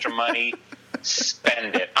got the extra money.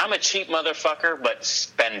 Spend it. I'm a cheap motherfucker, but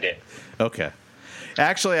spend it. Okay.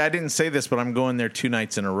 Actually, I didn't say this, but I'm going there 2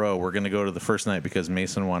 nights in a row. We're going to go to the first night because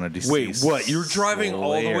Mason wanted to see. Wait, what? You're driving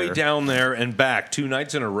all the way down there and back 2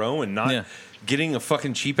 nights in a row and not getting a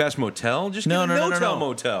fucking cheap-ass motel? Just get a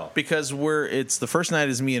motel. Because it's the first night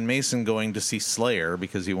is me and Mason going to see Slayer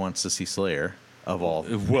because he wants to see Slayer of all.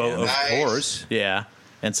 Well, of course. Yeah.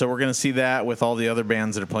 And so we're going to see that with all the other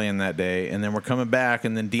bands that are playing that day. And then we're coming back,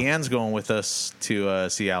 and then Deanne's going with us to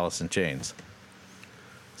see Alice in Chains.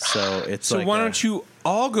 So why don't you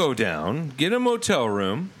all go down, get a motel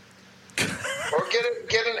room, or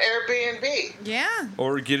get an Airbnb? Yeah.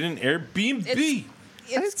 Or get an Airbnb.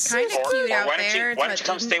 It's kind of cute out there. Why don't you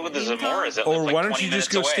come stay with the Zamoras? Or why don't you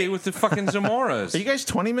just go stay with the fucking Zamoras? Are you guys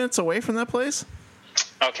 20 minutes away from that place?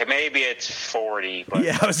 Okay, maybe it's 40. But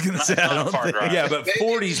yeah, I was going to say, I don't think. Yeah, but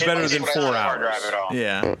 40 is better than 4 hours.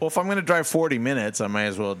 Yeah. Well, if I'm going to drive 40 minutes, I might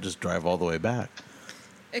as well just drive all the way back.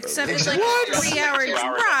 Except it's like a 3-hour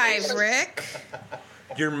drive, Rick.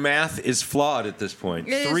 Your math is flawed at this point.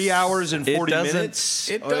 3 hours and 40 minutes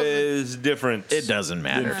is different. It doesn't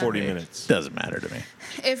matter. Than 40 minutes. Doesn't matter to me.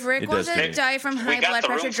 If Rick wasn't die from high blood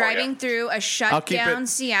pressure driving through a shut down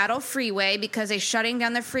Seattle freeway because they're shutting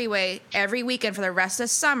down the freeway every weekend for the rest of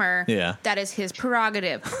summer, that is his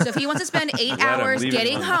prerogative. So if he wants to spend 8 hours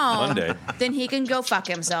getting home, then he can go fuck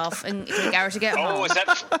himself and take hours to get home. Oh,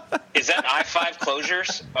 is that I-5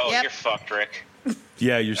 closures? Oh, you're fucked, Rick.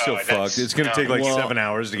 Yeah, you're still fucked. It's going to take like 7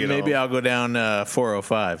 hours to get home. Maybe I'll go down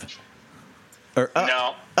 405. Or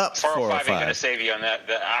up 405 ain't going to save you on that.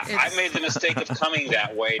 I made the mistake of coming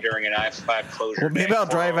that way during an I-5 closure. Well, maybe I'll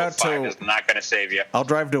drive out to. Is not going to save you. I'll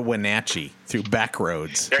drive to Wenatchee through back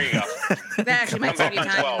roads. There you go. That actually might save you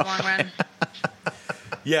time in the long run.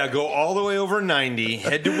 Yeah, go all the way over 90,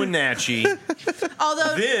 head to Wenatchee,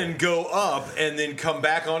 then go up and then come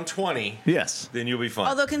back on 20. Yes. Then you'll be fine.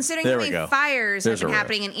 Although considering how many fires have been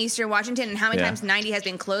happening in eastern Washington and how many times 90 has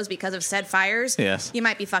been closed because of said fires, you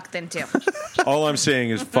might be fucked then too. All I'm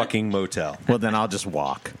saying is fucking motel. Well, then I'll just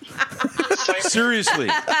walk. Seriously.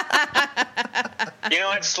 You know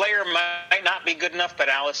what? Slayer might not be good enough, but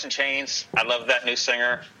Alice in Chains, I love that new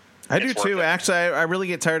singer. I do too. Actually, I really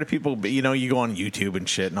get tired of people. You know, you go on YouTube and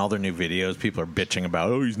shit, and all their new videos. People are bitching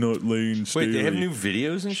about, he's not laying Staley. Wait, they have new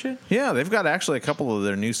videos and shit? Yeah, they've got actually a couple of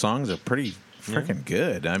their new songs are pretty freaking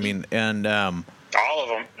good. I mean, and All of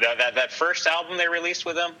them. That first album they released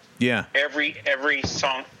with them. Yeah. Every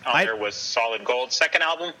song on there was solid gold. Second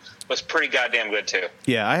album was pretty goddamn good too.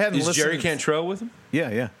 Yeah, I hadn't listened. Is Jerry Cantrell with him?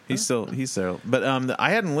 Yeah. He's there. But I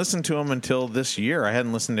hadn't listened to him until this year. I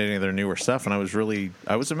hadn't listened to any of their newer stuff, and I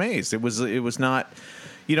was amazed. It was not.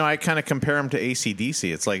 I kind of compare him to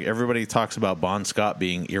AC/DC. It's like everybody talks about Bon Scott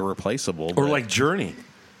being irreplaceable, or like Journey.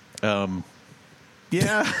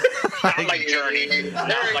 Yeah. Not like Journey.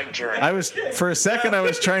 Not like Journey. For a second, I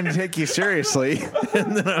was trying to take you seriously,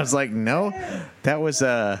 and then I was like, no, that was.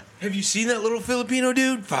 Have you seen that little Filipino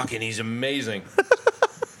dude? Fucking, he's amazing.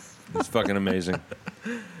 He's fucking amazing.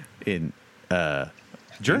 In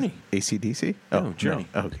Journey. AC/DC? Oh, Journey.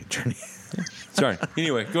 No. Okay, Journey. Sorry.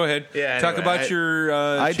 Anyway, go ahead. Yeah. Talk about your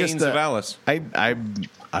Chains of Alice. I'm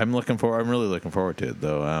really looking forward to it,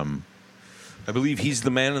 though. I believe he's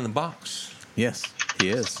the man in the box. Yes, he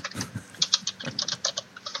is.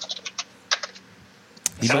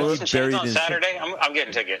 He's buried on Saturday. I'm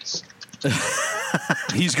getting tickets.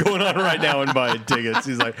 He's going on right now and buying tickets.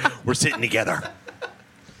 He's like, we're sitting together.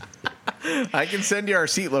 I can send you our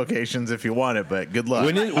seat locations if you want it, but good luck.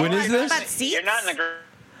 When is this? About seats? You're not in the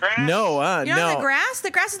grass? No, You're no. not in the grass?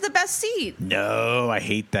 The grass is the best seat. No, I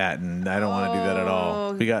hate that, and I don't want to do that at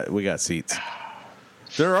all. We got seats.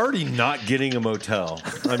 They're already not getting a motel.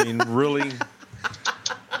 I mean, really?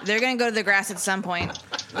 They're going to go to the grass at some point.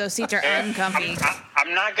 Those seats are uncomfy.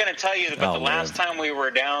 I'm not going to tell you, but the last time we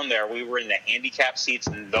were down there, we were in the handicap seats,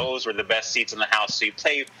 and those were the best seats in the house. So you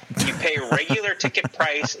pay regular ticket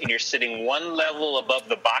price, and you're sitting one level above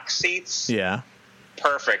the box seats. Yeah.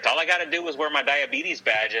 Perfect. All I got to do was wear my diabetes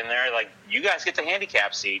badge in there. Like, you guys get the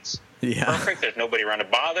handicap seats. Yeah. Perfect. There's nobody around to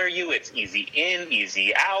bother you. It's easy in,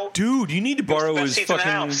 easy out. Dude, you need to borrow his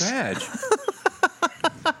fucking badge.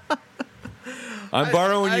 I'm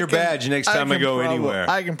borrowing your badge next time I go anywhere.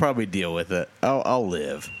 I can probably deal with it. I'll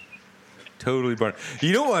live. Totally borrow.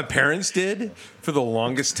 You know what my parents did for the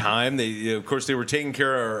longest time? They were taking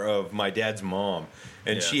care of my dad's mom,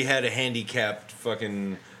 and she had a handicapped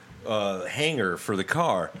fucking hanger for the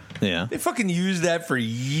car. Yeah. They fucking used that for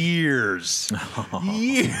years.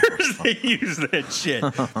 Years they used that shit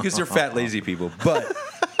because they're fat, lazy people. But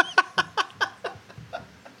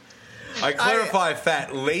I clarify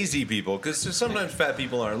fat, lazy people because sometimes fat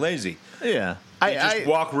people aren't lazy. Yeah. They just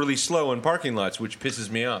walk really slow in parking lots, which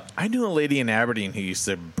pisses me off. I knew a lady in Aberdeen who used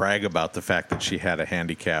to brag about the fact that she had a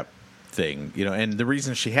handicap thing, and the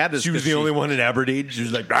reason she had this, she was the only one in Aberdeen. She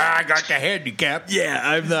was like, I got the handicap. Yeah,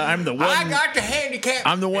 I'm the one. I got the handicap.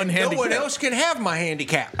 I'm the one handicap. No one else can have my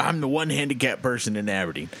handicap. I'm the one handicapped person in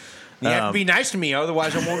Aberdeen. You have to be nice to me,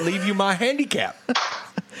 otherwise I won't leave you my handicap.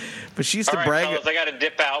 But she used to All right, brag. fellas, I got to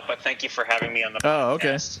dip out, but thank you for having me on the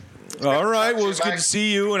podcast. Oh, okay. All right, well, it's good to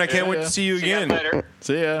see you, and I can't wait to see you again. See you later.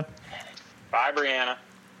 See ya. Bye, Brianna.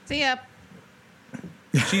 See ya.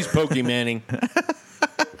 She's Pokey Manning.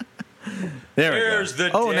 There's the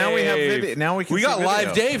Dave. Oh, now we have video. Now we can. We got see live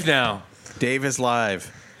video. Dave now. Dave is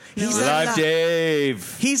live. He's live,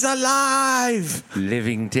 Dave. He's alive.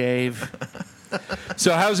 Living Dave.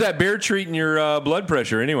 So, how's that beer treating your blood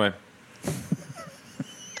pressure anyway?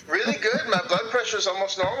 Really good. My blood pressure is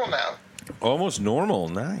almost normal now. Almost normal.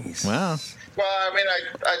 Nice. Wow. Well, I mean,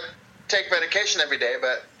 I take medication every day,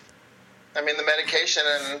 but I mean, the medication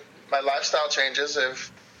and my lifestyle changes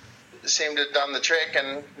have seemed to have done the trick,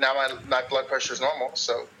 and now my blood pressure is normal.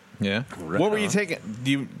 So. Yeah. Right what were you on. taking?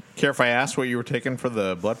 Do you care if I ask what you were taking for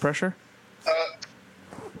the blood pressure?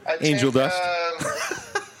 Angel dust.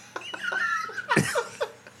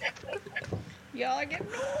 Y'all are getting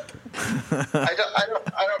old. I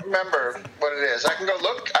don't remember what it is. I can go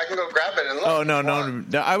look. I can go grab it and look. Oh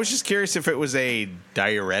no! I was just curious if it was a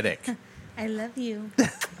diuretic. I love you.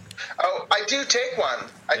 Oh, I do take one.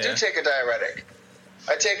 I do take a diuretic.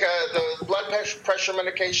 I take the blood pressure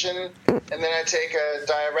medication, and then I take a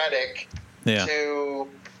diuretic to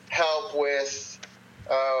help with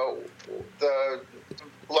the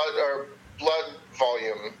blood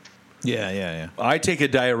volume. Yeah. I take a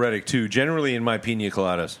diuretic too, generally in my pina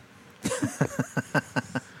coladas.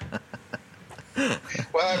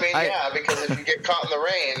 Well, I mean, because if you get caught in the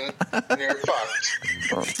rain, you're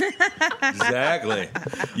fucked. Exactly.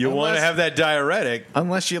 You want to have that diuretic.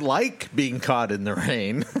 Unless you like being caught in the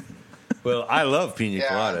rain. Well, I love pina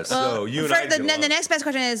coladas, so you and I the next best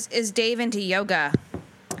question is Dave into yoga?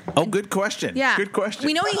 Oh, good question. Yeah. Good question.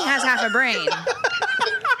 We know he has half a brain.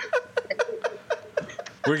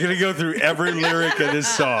 We're going to go through every lyric of this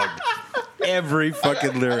song. Every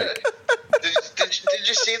fucking lyric. Did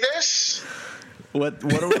you see this? What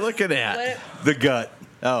are we looking at? The gut.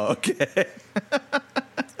 Oh, okay.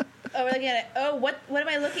 Oh, we're looking at it. Oh, what am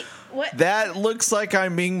I looking? What? That looks like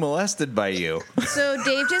I'm being molested by you. So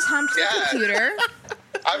Dave just humped the computer.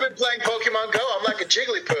 I've been playing Pokemon Go. I'm like a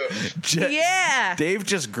Jigglypuff. Yeah. Dave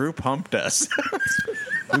just group humped us.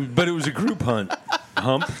 But it was a group hump.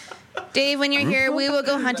 Dave, when you're here, we will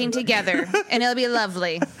go hunting together, and it'll be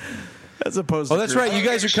lovely. As opposed to... Oh, that's right. You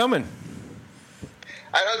guys are coming.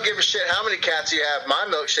 I don't give a shit how many cats you have. My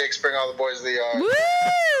milkshakes bring all the boys to the yard.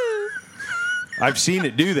 Woo! I've seen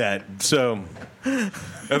it do that. So,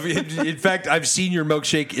 in fact, I've seen your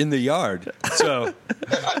milkshake in the yard. So,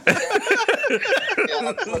 Yeah,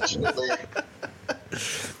 unfortunately.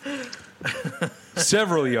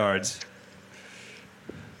 several yards.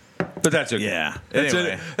 But that's okay. Yeah. That's,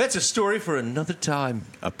 Anyway. that's a story for another time.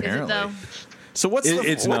 Apparently. Is it, though? So what's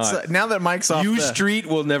It's not. now that Mike's off U Street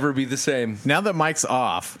will never be the same. Now that Mike's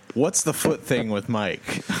off, what's the foot thing with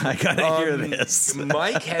Mike? I gotta hear this.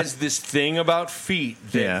 Mike has this thing about feet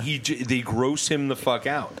that they gross him the fuck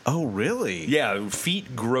out. Oh, really? Yeah,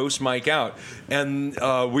 feet gross Mike out, and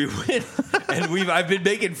we went, and I've been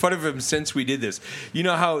making fun of him since we did this. You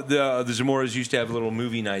know how the Zamoras used to have little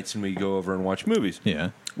movie nights, and we go over and watch movies.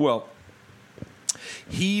 Yeah. Well,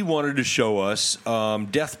 he wanted to show us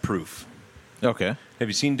Death Proof. Okay. Have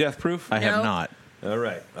you seen Death Proof? I have not. All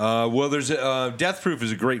right. Well, there's Death Proof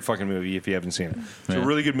is a great fucking movie if you haven't seen it. It's a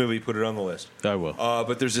really good movie. Put it on the list. I will.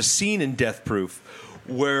 But there's a scene in Death Proof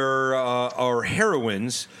where our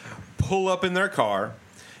heroines pull up in their car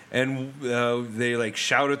and they like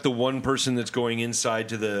shout at the one person that's going inside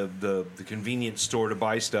to the convenience store to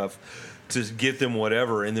buy stuff to get them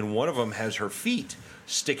whatever, and then one of them has her feet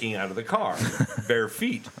sticking out of the car, bare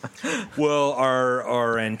feet. Well,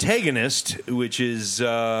 our antagonist, which is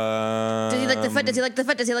Does he like the foot? Does he like the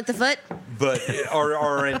foot? Does he like the foot? but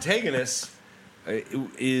our antagonist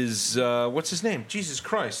is what's his name? Jesus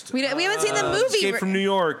Christ! We haven't seen the movie. Escape from New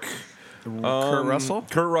York. Kurt Russell?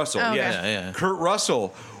 Kurt Russell. Oh, okay. Yeah. Kurt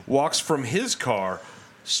Russell walks from his car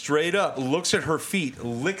straight up, looks at her feet,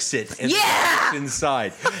 licks it, and walks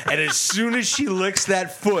inside. And as soon as she licks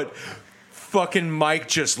that foot, fucking Mike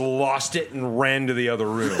just lost it and ran to the other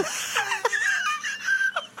room.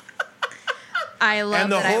 I love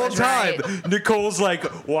And the that I whole was time, right. Nicole's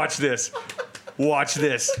like, watch this. Watch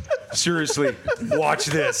this. Seriously, watch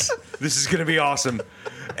this. This is going to be awesome.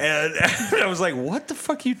 And I was like, what the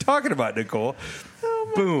fuck are you talking about, Nicole?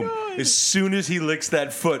 Boom. God. As soon as he licks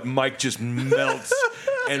that foot, Mike just melts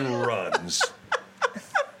and runs.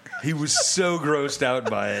 He was so grossed out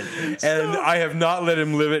by it. And I have not let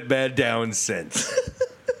him live it bad down since.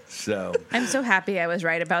 So I'm so happy I was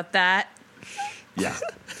right about that. yeah.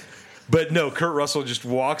 But no, Kurt Russell just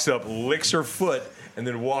walks up, licks her foot, and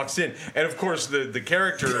then walks in. And of course, the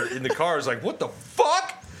character in the car is like, what the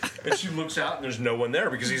fuck? And she looks out, and there's no one there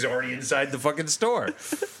because he's already inside the fucking store.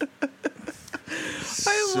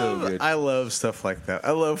 I love stuff like that.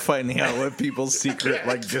 I love finding out what people's secret,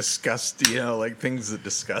 like, disgust, like things that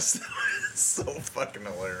disgust them. It's so fucking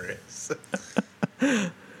hilarious.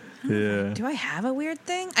 Yeah. Do I have a weird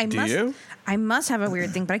thing? You? I must have a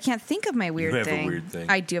weird thing, but I can't think of my weird have a thing. weird thing.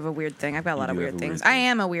 I do have a weird thing. I've got a lot of do weird have a weird things. thing. I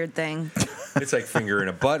am a weird thing. It's like finger in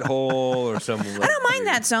a butthole or something. I don't mind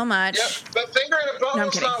that so much. Yeah, but finger in a No, I'm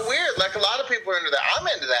butthole's kidding. not weird. Like a lot of people are into that. I'm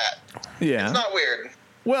into that. Yeah. It's not weird.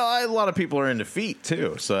 Well, a lot of people are into feet,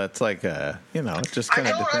 too. So it's like, it just kind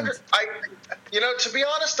of depends. To be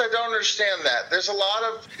honest, I don't understand that. There's a lot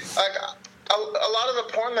of, like, a lot of the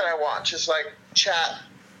porn that I watch is like chat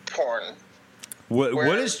porn.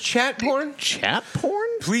 What is chat porn? Chat porn?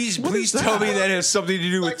 Please tell me that has something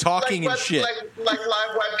to do with talking and shit. Like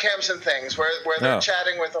live webcams and things where they're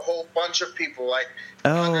chatting with a whole bunch of people, like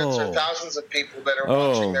hundreds or thousands of people that are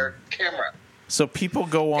watching their camera. So people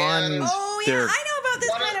go on. And- I know about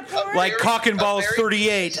this kind of porn. Like Cock and Balls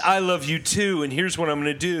 38, I love you too, and here's what I'm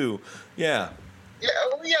going to do. Yeah.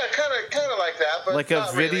 Yeah, kind of like that, but like a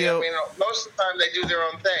not video. Really. I mean, most of the time they do their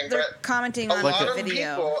own thing. They're but commenting a on lot the of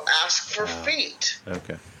video. people ask for feet.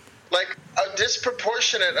 Okay. Like a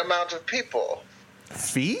disproportionate amount of people.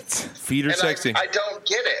 Feet? Feet are And sexy. I don't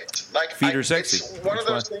get it. Like Feet are sexy. It's one of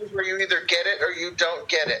those things where you either get it or you don't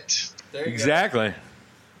get it. Exactly.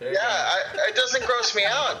 Yeah, it doesn't gross me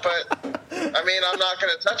out, but I mean, I'm not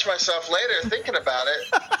going to touch myself later thinking about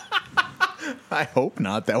it. I hope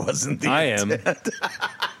not. That wasn't the intent. am.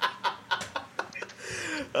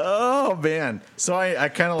 Oh man! So I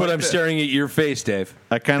kind of. But I'm staring at your face, Dave.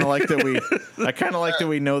 I kind of like that we. I kind of like that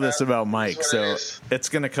we know this about Mike, what so it is. it's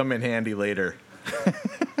going to come in handy later.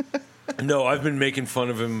 No, I've been making fun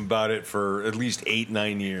of him about it for at least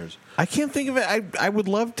 8-9 years. I can't think of it. I would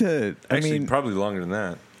love to. Actually, I mean, probably longer than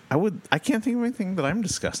that. I would. I can't think of anything that I'm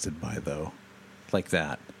disgusted by though, like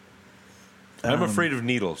that. I'm afraid of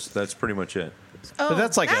needles. That's pretty much it. Oh, but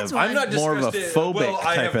that's like I'm not more of a phobic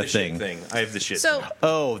type of thing. I have the shit So, thing.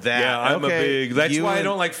 Oh, that. Yeah, I'm okay. a big. That's why I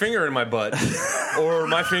don't like finger in my butt or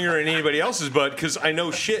my finger in anybody else's butt, because I know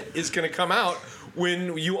shit is going to come out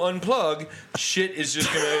when you unplug. Shit is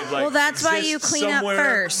just going to like. Well, that's why you clean up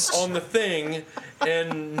first on the thing.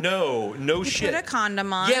 And no you shit. Put a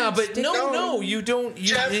condom on. Yeah, but no, you don't.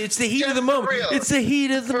 Jeff, it's the heat of the moment. It's the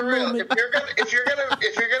heat of the moment. If you're gonna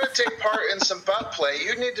take part in some butt play,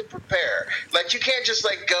 you need to prepare. Like, you can't just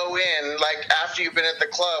like go in like after you've been at the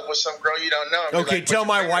club with some girl you don't know. Okay, like, tell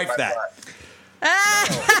my wife that.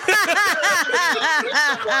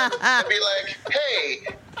 Be like, hey,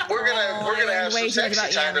 we're gonna have some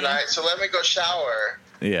sexy time tonight, so let me go shower.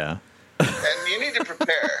 Yeah. And you need to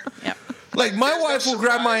prepare. Yep. Like, my wife will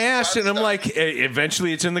grab my ass, and I'm like,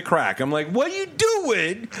 eventually it's in the crack. I'm like, what are you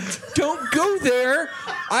doing? Don't go there.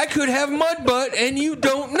 I could have mud butt, and you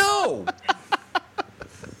don't know.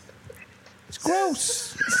 It's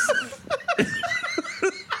gross.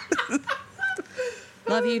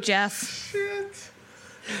 Love you, Jeff.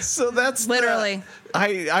 So that's literally.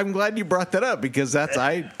 I'm glad you brought that up, because that's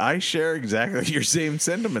I share exactly your same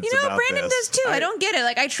sentiments. You know, about Brandon this. does too. I don't get it.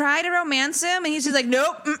 Like, I try to romance him, and he's just like,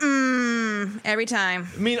 nope, every time.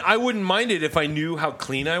 I mean, I wouldn't mind it if I knew how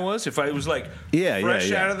clean I was. If I was like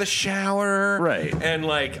fresh out of the shower, right? And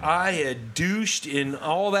like I had douched in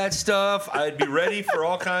all that stuff, I'd be ready for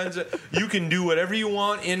all kinds of. You can do whatever you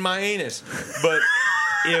want in my anus, but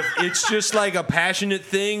if it's just like a passionate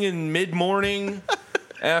thing in mid-morning.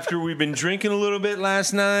 After we've been drinking a little bit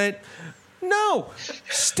last night, no,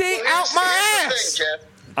 stay out my ass. Thing,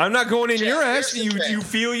 I'm not going in your ass. You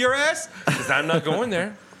feel your ass? Because I'm not going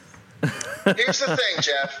there. Here's the thing,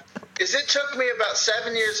 Jeff. Is it took me about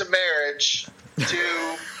 7 years of marriage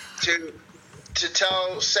to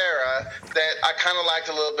tell Sarah that I kind of liked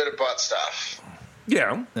a little bit of butt stuff.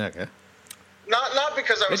 Yeah. Okay. Not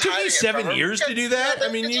because I was. It took you 7 years to do that. I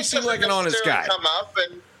mean, you seem like an honest guy. Come up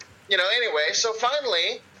and. Anyway, so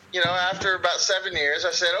finally, after about 7 years,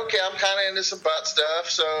 I said, okay, I'm kind of into some butt stuff,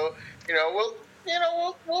 so, we'll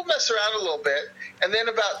mess around a little bit. And then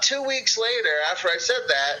about 2 weeks later, after I said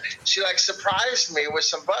that, she, like, surprised me with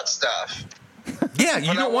some butt stuff. Yeah,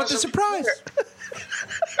 you don't want the surprise.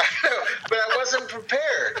 But I wasn't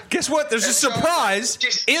prepared. Guess what? There's a surprise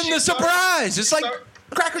in the surprise. It's like...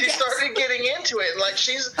 She started getting into it, and like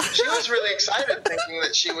she was really excited, thinking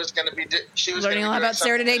that she was going to be learning a lot about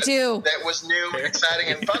Sarah today too. That was new, exciting,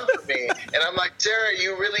 and fun for me. And I'm like, Sarah,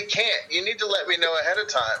 you really can't. You need to let me know ahead of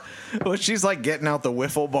time. Well, she's like getting out the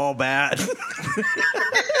wiffle ball bat.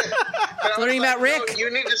 Learning about Rick. No,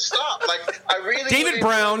 you need to stop. Like, I really. David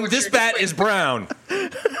Brown. This bat is brown. Yeah.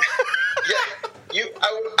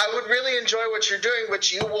 I would really enjoy what you're doing,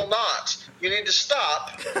 but you will not. You need to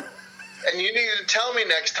stop. And you need to tell me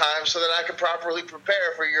next time so that I can properly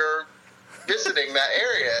prepare for your visiting that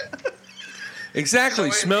area.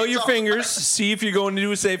 Exactly. Smell your fingers. See if you're going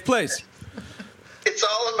to a safe place. It's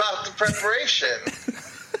all about the preparation.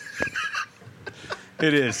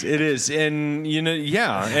 It is. And,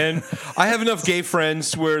 and I have enough gay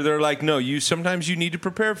friends where they're like, no, sometimes you need to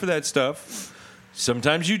prepare for that stuff.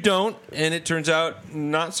 Sometimes you don't. And it turns out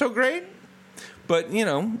not so great. But,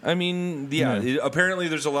 apparently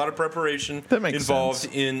there's a lot of preparation involved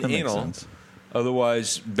in anal.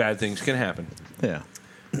 Otherwise, bad things can happen. Yeah.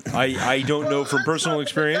 I don't know from personal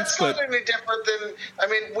experience. That's not any different than,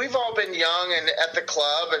 we've all been young and at the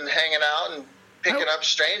club and hanging out and picking up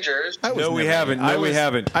strangers. No, we haven't. We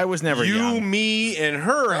haven't. I was never young. You, me, and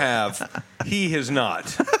her have. He has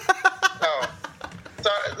not. Oh. So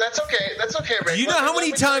that's okay, Rick. You know how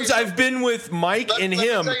many times I've been with Mike and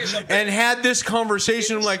him and had this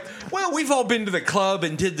conversation? I'm like, well, we've all been to the club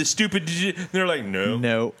and did the stupid. And they're like,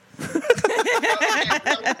 no. Let me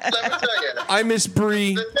tell you. I miss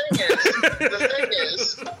Bree. The thing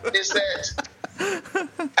is that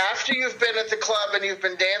after you've been at the club and you've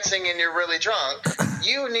been dancing and you're really drunk,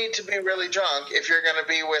 you need to be really drunk if you're going to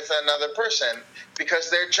be with another person, because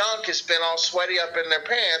their junk has been all sweaty up in their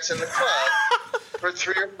pants in the club for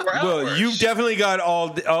 3 or 4 hours. Well, you've definitely got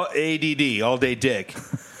all ADD, all day dick.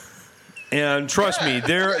 And trust me,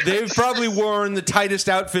 they've probably worn the tightest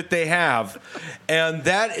outfit they have, and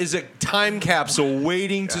that is a time capsule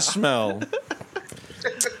waiting to smell.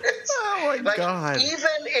 Oh my God!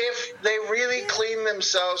 Even if they really clean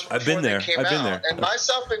themselves before they came out, and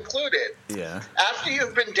myself included. Yeah. After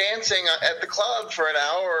you've been dancing at the club for an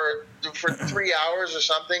hour, or for 3 hours or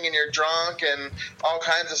something, and you're drunk and all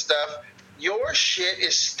kinds of stuff, your shit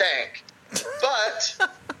is stank. But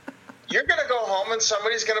you're going to go home and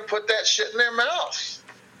somebody's going to put that shit in their mouth.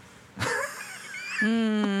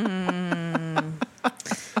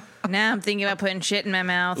 Now I'm thinking about putting shit in my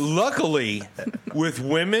mouth. Luckily, with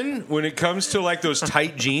women, when it comes to like those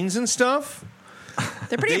tight jeans and stuff,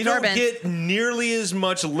 they're pretty absorbent. They don't get nearly as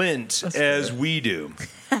much lint as we do.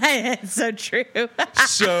 It's so true.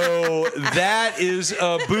 So that is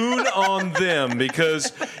a boon on them,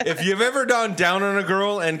 because if you've ever gone down on a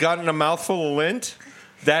girl and gotten a mouthful of lint,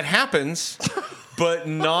 that happens. But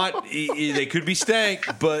not, they could be stank,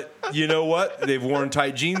 but you know what? They've worn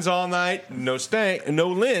tight jeans all night, no stank, no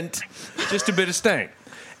lint, just a bit of stank.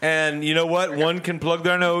 And you know what? One can plug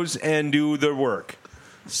their nose and do their work.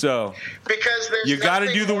 So because you got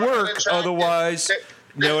to do the work, otherwise,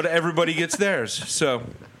 everybody gets theirs. So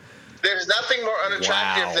there's nothing more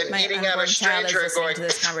unattractive than eating out a stranger and going to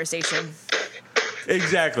this conversation.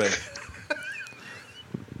 Exactly.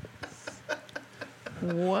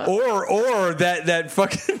 What? Or that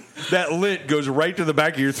fucking that lint goes right to the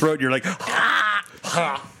back of your throat. And you're like,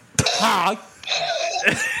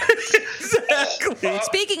 exactly.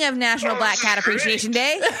 Speaking of National Black Cat Appreciation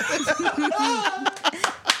Day.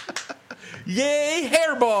 Yay,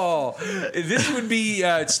 hairball! This would be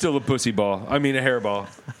it's still a pussy ball. I mean a hairball.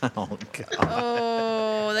 Oh God!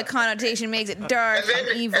 Oh, the connotation makes it dark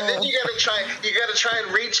and evil. And then you gotta try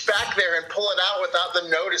and reach back there and pull it out without them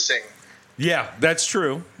noticing. Yeah, that's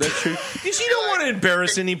true. That's true. Because you don't want to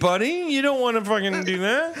embarrass anybody. You don't want to fucking do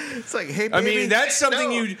that. It's like, hey, baby. I mean, that's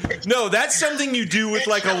something that's something you do with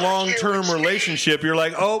like a long-term relationship. You're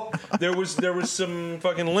like, oh, there was some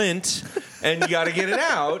fucking lint, and you got to get it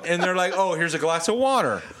out. And they're like, oh, here's a glass of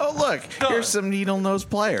water. Oh, look, here's some needle nose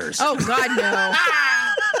pliers. Oh God, no.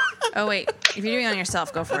 Oh wait, if you're doing it on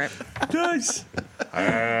yourself, go for it. Nice.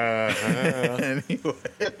 Anyway.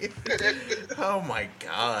 Oh my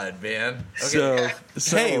God, man. Okay.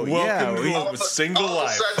 So hey, welcome to a single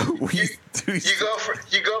life. You go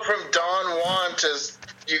from Don Juan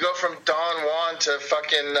to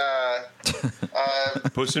fucking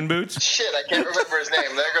Puss in Boots. Shit, I can't remember his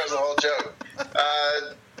name. There goes the whole joke.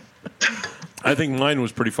 I think mine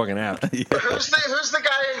was pretty fucking apt. Yeah. Who's the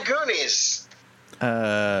guy in Goonies?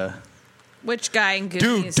 Which guy in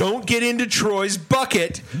Goonies? Dude, don't get into Troy's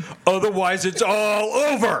bucket, otherwise it's all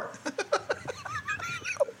over.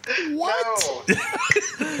 What?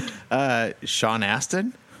 No. Sean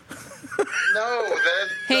Astin? No.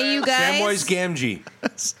 Hey, you guys. Samwise Gamgee.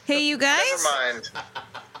 Hey, you guys. Never mind.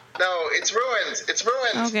 No, it's ruined. It's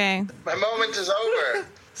ruined. Okay. My moment is over.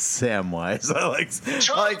 Samwise.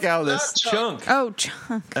 I like how this Chunk. Oh,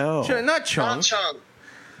 Chunk. Oh, not Chunk. Not Chunk.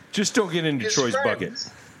 Just don't get into Troy's bucket.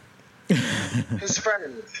 His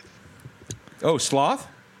friend. Oh, Sloth?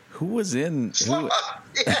 Who was in? Sloth.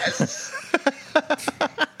 Yes.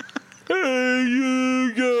 Hey,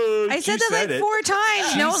 you guys. I said that like 4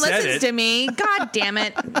 times. No one listens to me. God damn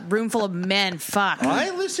it. Room full of men. Fuck. I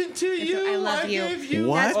listened to you. I love you. Gave you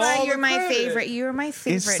What? That's why all you're the my credit. favorite. You're my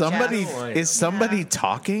favorite. Is somebody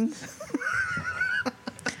talking?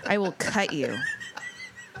 I will cut you.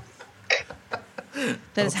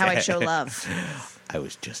 That is how I show love. I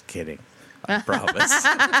was just kidding. I promise.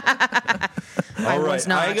 All right, was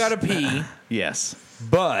not. I gotta pee, Yes.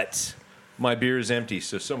 but my beer is empty,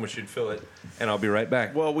 so someone should fill it, and I'll be right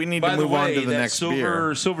back. Well, we need By to the move way, on to the that next Silver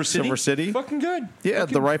beer. Silver City. Silver City? Fucking good. Yeah,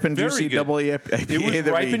 Fucking the ripe and very juicy good. double IPA. It was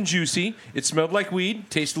that ripe we- and juicy. It smelled like weed.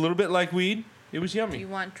 Tasted a little bit like weed. It was yummy. Do you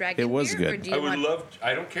want dragon It was beer? good. Or do you I would want love.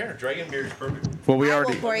 I don't care. Dragon beer is perfect. Well, we I will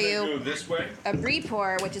already. pour Go you this way. a brie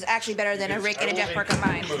pour, which is actually better than a Rick and a Jeff Burke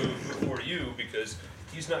combined. Move before you because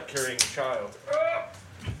he's not carrying a child.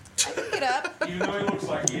 Get up. Even though he looks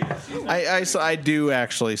like he is. He's not I do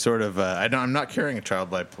actually sort of. I'm not carrying a child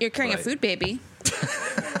by. You're carrying a food baby.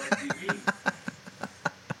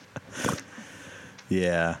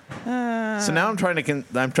 Yeah. So now I'm trying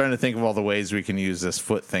to think of all the ways we can use this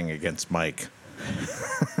foot thing against Mike.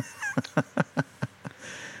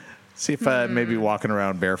 See if maybe walking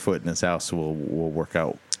around barefoot in his house will work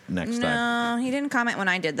out next time. No, he didn't comment when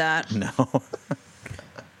I did that. No.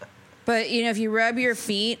 But, if you rub your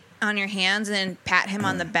feet on your hands and then pat him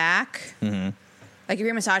on the back, like if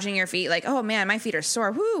you're massaging your feet, like, oh, man, my feet are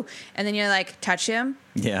sore, woo, and then you, touch him.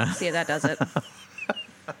 Yeah. See if that does it.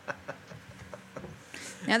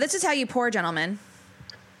 Now, this is how you pour, gentlemen.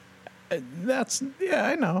 I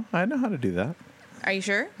know. I know how to do that. Are you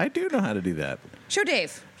sure? I do know how to do that. Show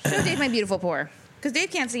Dave. Show Dave my beautiful pour. Because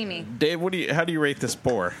Dave can't see me. Dave, how do you rate this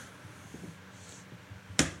pour?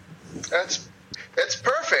 It's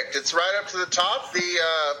perfect. It's right up to the top. The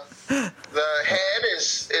head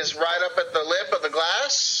is right up at the lip of the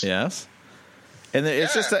glass. Yes. And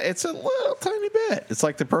it's it's a little tiny bit. It's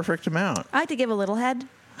like the perfect amount. I like to give a little head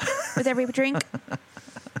with every drink.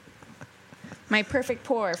 My perfect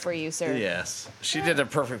pour for you, sir. Yes. She did a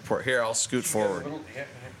perfect pour. Here, I'll scoot forward.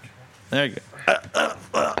 There you go.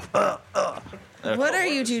 Okay. What are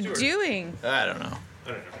you two doing? I don't know.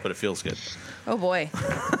 But it feels good. Oh, boy.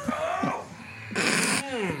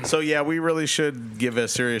 So, yeah, we really should give a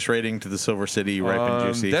serious rating to the Silver City Ripe and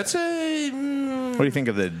Juicy. That's a... what do you think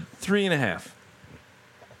of the... 3.5.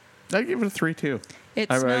 I'd give it a 3, too. It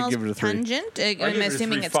I'd smells give it a 3. pungent. I'm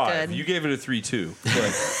assuming it's good. You gave it a 3.2.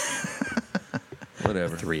 But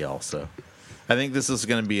whatever. 3 also. I think this is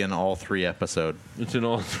going to be an all 3 episode. It's an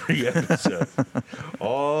all 3 episode.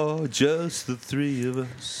 Oh, just the 3 of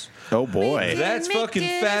us. Oh, boy. That's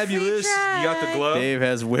fucking fabulous. You got the glove? Dave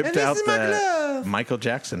has whipped out my the glove. Michael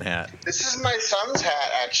Jackson hat. This is my son's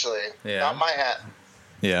hat, actually. Yeah. Not my hat.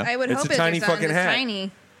 Yeah. I would It's hope a it's tiny your son's. fucking It's hat.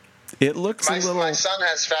 tiny. It looks a little... My son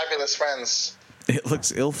has fabulous friends. It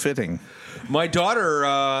looks ill-fitting. My daughter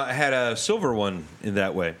had a silver one in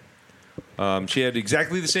that way. She had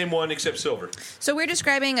exactly the same one except silver. So we're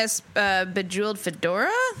describing a bejeweled fedora?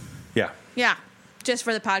 Yeah. Yeah. Just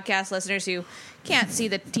for the podcast listeners who can't see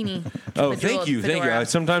the teeny Oh, bejeweled thank you. fedora. Thank you.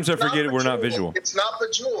 Sometimes I forget we're not visual. It's not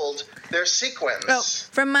bejeweled. They're sequins. Oh,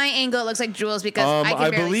 from my angle, it looks like jewels because I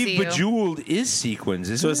can barely believe see you. bejeweled is sequins,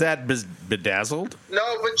 isn't So it? is that bedazzled?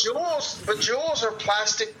 No, bejewels are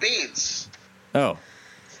plastic beads. Oh.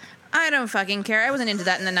 I don't fucking care. I wasn't into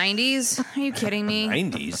that in the 90s. Are you kidding me?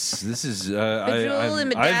 90s. This is Bejeweled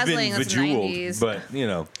and I've been bedazzling, that's bejeweled, 90s. but you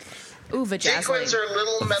know. Ooh, vajazzling. Sequins are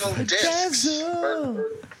little metal discs.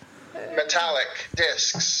 Or metallic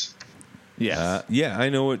discs. Yes. Yeah, I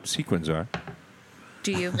know what sequins are.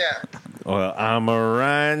 Do you? Yeah. Well, I'm a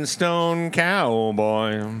rhinestone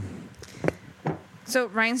cowboy. So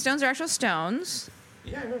rhinestones are actual stones,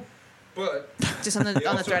 Yeah, I know. But just on the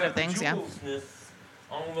thread of things, yeah.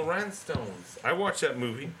 On the rhinestones. I watched that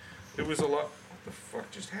movie. It was a lot. What the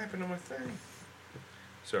fuck just happened to my thing?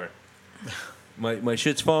 Sorry. My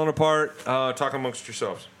shit's falling apart. Talk amongst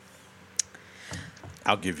yourselves.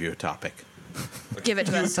 I'll give you a topic. Give it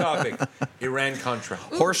to New us. topic. Iran-Contra.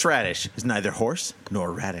 Horseradish is neither horse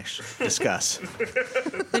nor radish. Discuss.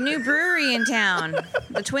 The new brewery in town,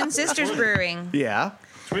 the Twin Sisters Brewing. Yeah.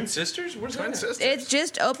 Twin sisters? Where's Twin sisters? It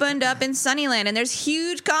just opened up in Sunnyland, and there's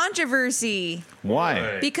huge controversy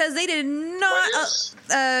Why? because they did What not.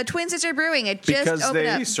 is- Twin Sister Brewing. It just Because opened they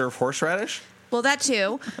up. serve horseradish? Well, that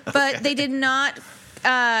too, but they did not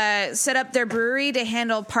set up their brewery to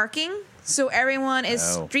handle parking. So everyone is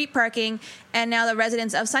Oh. street parking, and now the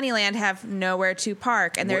residents of Sunnyland have nowhere to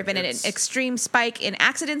park, and there have been an extreme spike in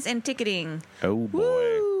accidents and ticketing. Oh,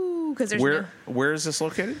 boy. Because there's Where is this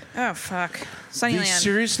located? oh fuck, They Sunnyland.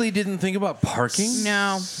 seriously didn't think about parking?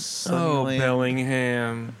 No, Oh, Sunnyland.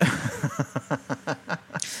 Bellingham.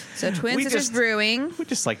 so Twin We Sisters just- Brewing We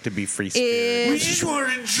just like to be free spirited. We is just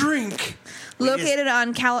wanted to drink. located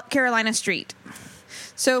on Carolina Street.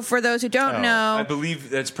 So for those who don't I know, believe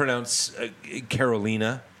that's pronounced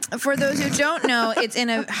Carolina. for those who don't know, it's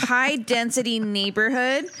in a high density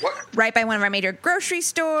neighborhood What? right by one of our major grocery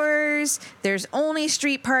stores. There's only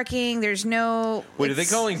street parking. There's no. Wait, are they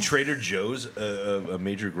it's- calling Trader Joe's a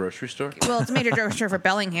major grocery store? Well, it's a major grocery store for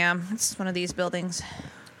Bellingham. It's one of these buildings.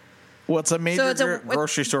 Well, it's a major it's a-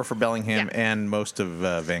 grocery store for Bellingham Yeah. and most of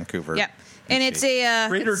Vancouver. Yep. And it's a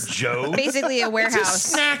Trader it's Joe's? basically a It's a warehouse.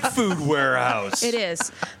 snack food warehouse. It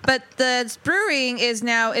is. But the brewing is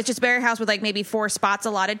now, it's just a warehouse with like maybe 4 spots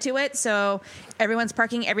allotted to it. So everyone's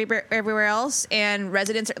parking everywhere else, and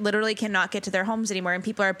residents literally cannot get to their homes anymore. And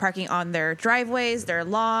people are parking on their driveways, their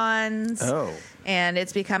lawns. Oh. And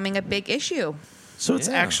it's becoming a big issue. So it's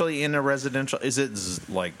Yeah. actually in a residential. Is it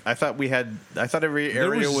like I thought every There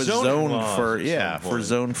area was was zoning zoned laws for at some point.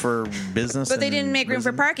 zone for business. But they and didn't make room for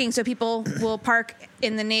resident- parking, so people will park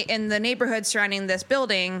in the neighborhood surrounding this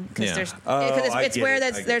building because Yeah. there's Oh, because I it's get where it, I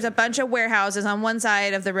that's get there's it. a bunch of warehouses on one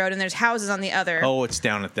side of the road and there's houses on the other. Oh, it's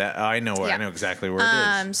down at that. I know. Yeah. I know exactly where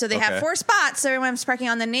it is. So they have 4 spots. So everyone's parking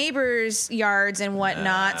on the neighbors' yards and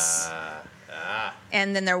whatnots,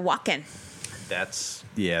 and then they're walking. That's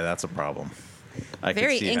a problem. I can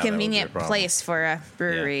Very see how that would be a inconvenient problem. place for a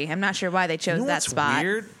brewery. I'm not sure why they chose You know that what's spot.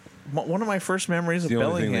 Weird. One of my first memories of The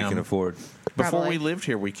only thing they Bellingham. can afford. Before Probably. we lived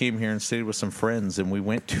here, we came here and stayed with some friends, and we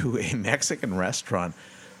went to a Mexican restaurant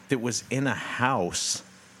that was in a house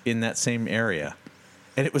in that same area.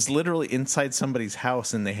 And it was literally inside somebody's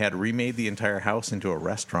house, and they had remade the entire house into a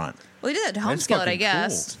restaurant. Well, they did that to home That's skillet, I fucking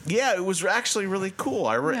guess. Yeah, it was actually really cool.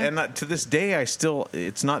 Yeah. And to this day,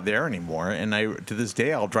 it's not there anymore. And to this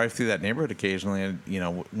day, I'll drive through that neighborhood occasionally, and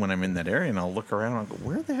when I'm in that area, and I'll look around, and I'll go,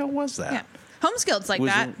 "Where the hell was that?" Yeah, home skillet's like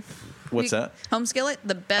Was that. it- What's that? Home skillet,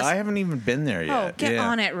 the best. I haven't even been there yet. Oh, get Yeah.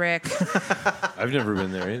 on it, Rick. I've never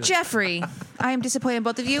been there either. Jeffrey, I am disappointed in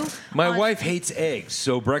both of you. My wife hates eggs,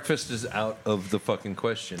 so breakfast is out of the fucking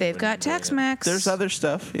question. They've got Tex-Mex. There's other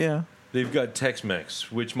stuff, yeah. They've got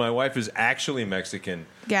Tex-Mex, which my wife is actually Mexican.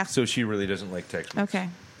 Yeah. So she really doesn't like Tex-Mex. Okay,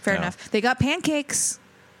 fair enough. They got pancakes.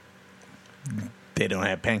 They don't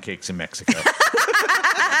have pancakes in Mexico.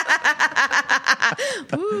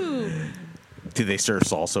 Ooh. Do they serve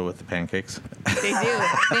salsa with the pancakes? They do.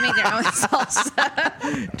 They make their own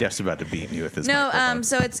salsa. Jeff's about to beat me with his No, microphone.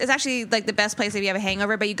 so it's actually like the best place if you have a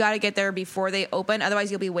hangover, but you got to get there before they open. Otherwise,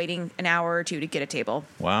 you'll be waiting an hour or two to get a table.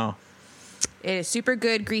 Wow. It is super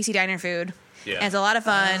good, greasy diner food. Yeah. And it's a lot of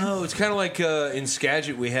fun. Oh, it's kind of like in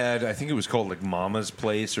Skagit we had, I think it was called like Mama's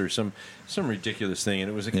Place or some ridiculous thing, and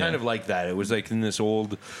it was kind of like that. It was like in this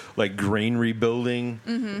old like granary building,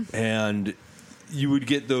 and you would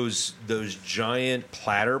get those giant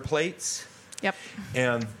platter plates. Yep.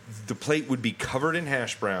 And the plate would be covered in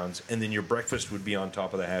hash browns, and then your breakfast would be on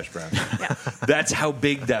top of the hash browns. Yeah. That's how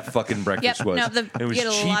big that fucking breakfast was. No, it was you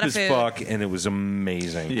get a cheap lot of as food. fuck, and it was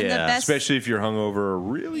amazing. Yeah. And the best, Especially if you're hungover or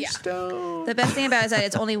really stoned. the best thing about it is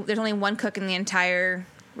that there's only one cook in the entire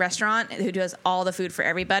restaurant who does all the food for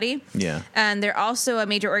everybody. Yeah. And they're also a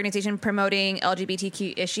major organization promoting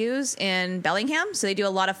LGBTQ issues in Bellingham. So they do a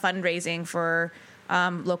lot of fundraising for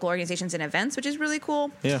local organizations and events, which is really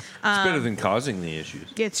cool. Yeah. It's better than causing the issues.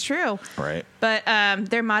 It's true. Right. But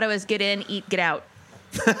their motto is get in, eat, get out.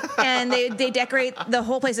 And they decorate the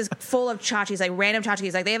whole place is full of tchotchkes, like random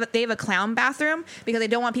tchotchkes. Like they have a clown bathroom because they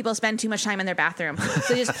don't want people to spend too much time in their bathroom.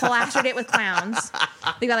 So they just plastered it with clowns.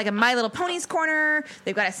 They've got like a My Little Ponies corner.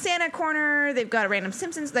 They've got a Santa corner. They've got a random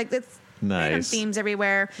Simpsons. Like it's random Nice. themes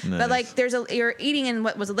everywhere. Nice. But like you're eating in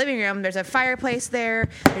what was a living room. There's a fireplace there.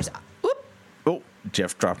 There's Oh,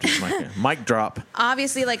 Jeff dropped his mic. Mic drop.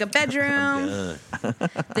 obviously like a bedroom.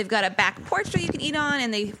 They've got a back porch that you can eat on,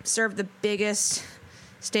 and they serve the biggest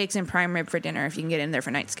steaks and prime rib for dinner if you can get in there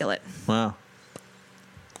for night skillet. Wow.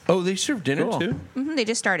 Oh, they serve dinner Cool. too? They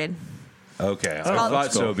just started. Okay, I called-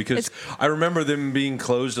 thought so cool. because I remember them being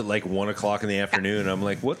closed at like 1 o'clock in the afternoon. I'm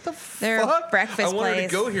like, what the They're a fuck? breakfast I wanted place.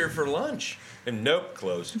 to go here for lunch, and nope,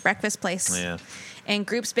 closed. Breakfast place. Yeah. And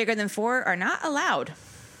groups bigger than 4 are not allowed.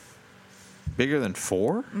 Bigger than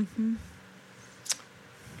 4? Mm-hmm.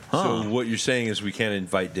 So what you're saying is we can't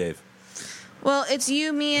invite Dave. Well, it's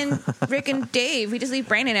you, me, and Rick and Dave. We just leave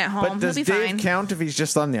Brandon at home. But does He'll be Dave fine. count if he's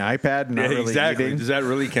just on the iPad and not really exactly. eating? Does that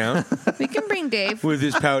really count? We can bring Dave. With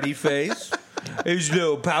his pouty face? His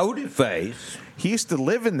little pouty face. He used to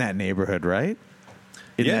live in that neighborhood, right?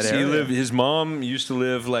 In Yes, that he area. lived. His mom used to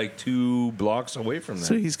live like 2 blocks away from there.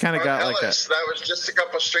 So he's kind of got like a... Ellis, that was just a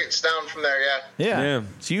couple streets down from there, yeah. Yeah. Yeah.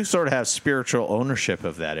 So you sort of have spiritual ownership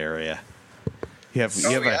of that area. You have,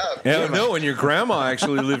 No, and your grandma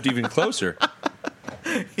actually lived even closer.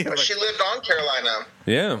 But she lived on Carolina.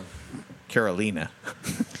 Yeah. Carolina.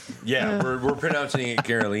 Yeah, we're pronouncing it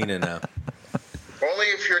Carolina now. Only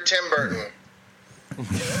if you're Tim Burton.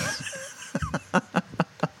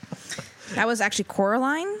 That was actually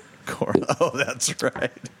Coraline. Oh, that's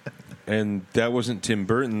right. And that wasn't Tim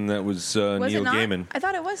Burton. That was, Was Neil it not? Gaiman. I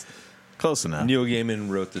thought it was. Close enough. Neil Gaiman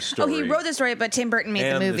wrote the story. Oh, he wrote the story, but Tim Burton made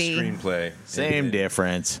and the movie. the screenplay. Same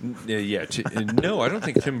difference. Yeah. No, I don't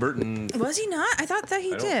think Tim Burton. Was he not? I thought that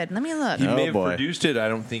he did. Let me look. He may Oh, have boy. produced it. I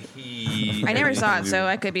don't think he. I never saw it, so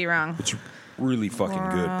I I. could be wrong. It's really fucking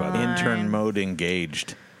good, by the way. Intern mode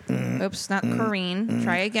engaged. Oops, not Corrine.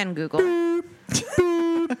 Try again, Google.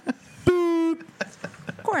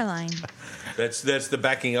 Coraline. That's the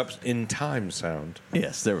backing up in time sound.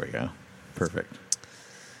 Yes, there we go. Perfect.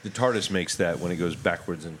 The TARDIS makes that when it goes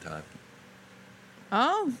backwards in time.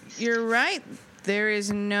 Oh, you're right. There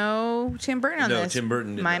is no Tim Burton on No, this. Tim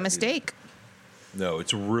Burton did My not do mistake. No,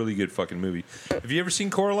 it's a really good fucking movie. Have you ever seen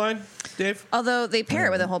Coraline, Dave? Although they pair it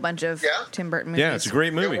with a whole bunch of Yeah. Tim Burton movies. Yeah, it's a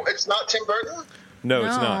great movie. It's not Tim Burton? No,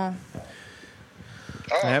 it's not.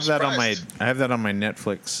 Oh, I have that on my surprised.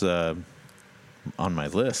 Netflix on my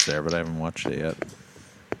list there, but I haven't watched it yet.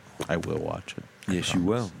 I will watch it. Yes, you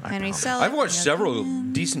will. Henry Selick. I've watched Neil several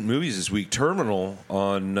Gaiman. decent movies this week. Terminal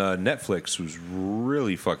on Netflix was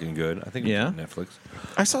really fucking good. I think it was Yeah? on Netflix.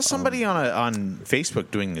 I saw somebody on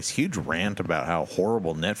Facebook doing this huge rant about how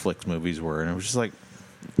horrible Netflix movies were, and it was just like,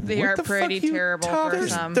 They what are the pretty fuck you terrible talking- for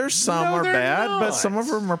there's, some. There's some No, are they're bad, but not. some of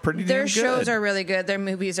them are pretty Their damn shows good. are really good. Their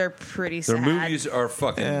movies are pretty Their sad. movies are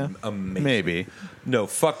fucking amazing. Maybe. No,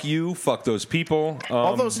 fuck you. Fuck those people.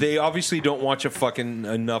 All those- They obviously don't watch a fucking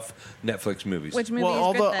enough Netflix movies. Which movie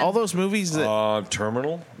Well, is good then? all those movies that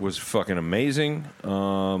Terminal was fucking amazing.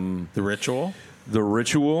 The Ritual. The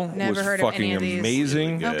Ritual Never was heard of fucking any of these.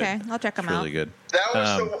 amazing. Really Okay, I'll check them out. Really good.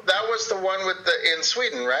 That was the one with in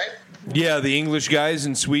Sweden, right? Yeah, the English guys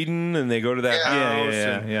in Sweden, and they go to that house.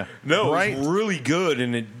 Yeah. No, Bright. it was really good,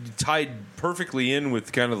 and it tied perfectly in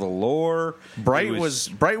with kind of the lore. Bright was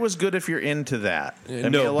good if you're into that. I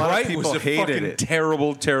mean, No, a lot Bright of people was a hated fucking it.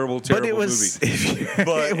 terrible But it was, movie.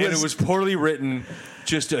 It was poorly written,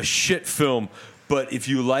 just a shit film. But if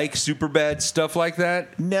you like super bad stuff like that,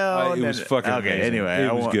 it was fucking amazing. Anyway,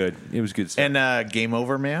 it was good. It was good stuff. And Game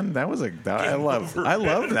Over Man, that was I love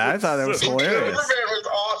that. I thought that was hilarious. Game Over Man was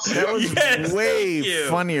awesome. That was way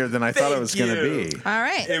funnier than I thought it was going to be. All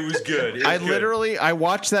right. It was good. I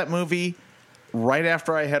watched that movie right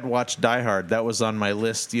after I had watched Die Hard. That was on my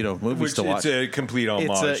list, movies to watch. It's a complete homage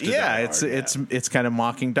to Die Hard. It's kind of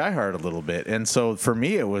mocking Die Hard a little bit. And so for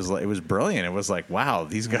me it was brilliant. It was like, wow,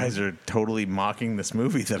 these guys are totally mocking this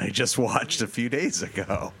movie that I just watched a few days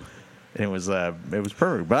ago. And it was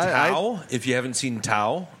perfect. But Tao, if you haven't seen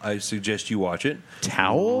Tao, I suggest you watch it.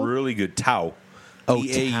 Tao? Really good. Tao. Oh,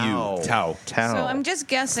 T-A-U. Tao. So I'm just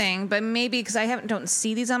guessing, but maybe because I don't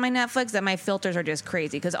see these on my Netflix, that my filters are just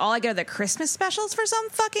crazy. Because all I get are the Christmas specials for some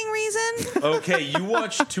fucking reason. Okay, you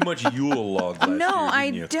watched too much Yule Log last year,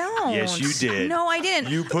 didn't you? don't. Yes, you did. No, I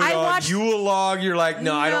didn't. You put on Yule Log. You're like,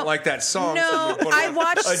 no, I don't like that song. No, so you put I on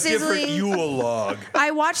watched a different Sizzling. Yule Log.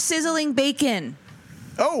 I watched Sizzling Bacon.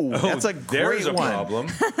 Oh, that's a There's great a one. problem.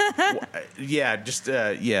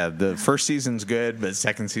 The first season's good, but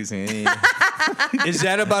second season Is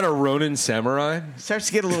that about a Ronin samurai? starts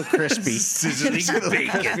to get a little crispy. Sizzling It's a little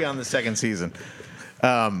crispy on the second season.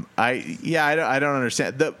 I don't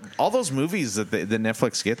understand all those movies that the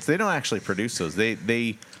Netflix gets. They don't actually produce those.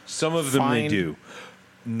 They Some of them they do.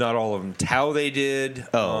 Not all of them. Tao they did.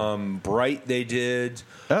 Bright they did.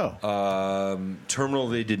 Terminal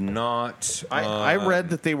they did not. I read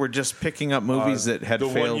that they were just picking up movies that had the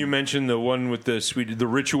failed. one you mentioned, the one with the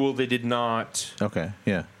Ritual, they did not. Okay,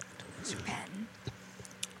 yeah.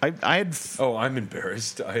 I had. I'm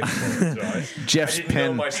embarrassed. I apologize. Jeff's I didn't pen.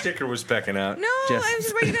 know my sticker was pecking out. No, Jeff- I was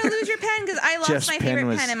just worried you're going to lose your pen because I lost Jeff's my pen favorite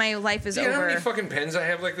was- pen and my life is Do you know how many over. fucking pens I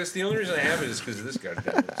have like this? The only reason I have it is because of this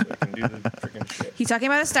goddamn so I can do the freaking shit. He's talking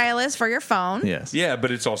about a stylus for your phone. Yes. Yeah, but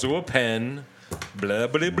it's also a pen. Blah,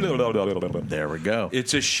 blah, blah, blah, blah, blah, blah. There we go.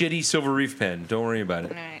 It's a shitty Silver Reef pen. Don't worry about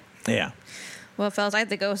it. All right. Yeah. Well, fellas, I have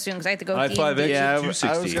to go soon because I have to go. High five, D&D. Exit Yeah, I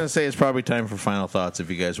 260. was going to say it's probably time for final thoughts if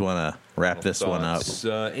you guys want to wrap this one up.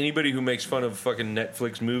 Anybody who makes fun of fucking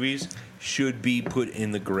Netflix movies should be put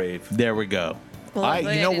in the grave. There we go. Well, You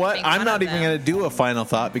know didn't what? make I'm fun not of even them. going to do a final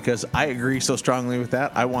thought because I agree so strongly with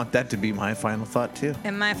that. I want that to be my final thought too.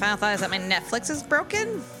 And my final thought is that my Netflix is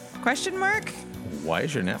broken? Question mark. Why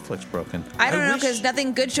is your Netflix broken? I don't know wish- because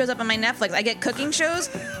nothing good shows up on my Netflix. I get cooking shows,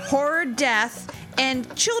 horror, death,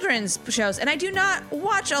 and children's shows, and I do not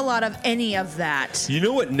watch a lot of any of that. You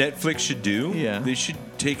know what Netflix should do? Yeah. They should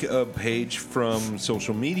take a page from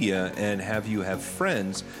social media and have you have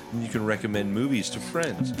friends, and you can recommend movies to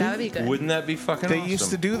friends. That would be good. Wouldn't that be fucking They awesome? used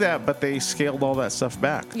to do that, but they scaled all that stuff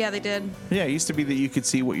back. Yeah, they did. Yeah, it used to be that you could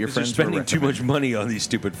see what your They're friends were spending too much money on these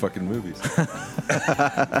stupid fucking movies.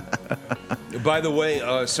 By the way,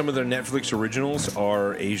 some of their Netflix originals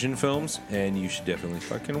are Asian films, and you should definitely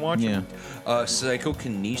fucking watch them.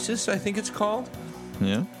 Psychokinesis, I think it's called,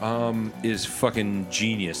 Yeah. is fucking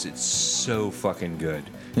genius. It's so fucking good.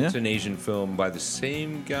 Yeah. It's an Asian film by the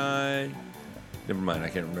same guy. Never mind, I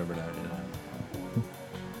can't remember now.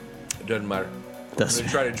 It doesn't matter. I'm going to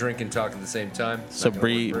try to drink and talk at the same time. It's So, not gonna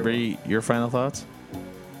work very Bree, your final thoughts?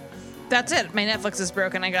 That's it. My Netflix is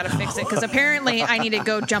broken. I gotta fix it because apparently I need to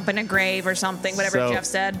go jump in a grave or something. Whatever So- Jeff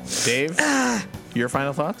said. Dave, your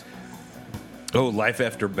final thoughts? well. Oh, Life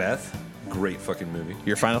After Beth. Great fucking movie.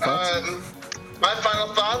 Your final thoughts? My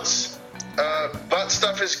final thoughts. Butt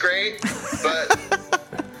stuff is great, but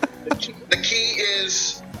the key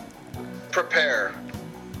is prepare.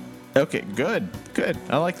 Okay, good.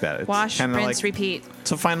 I like that. It's Wash, kinda rinse, repeat.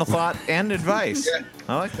 It's a final thought and advice. Yeah.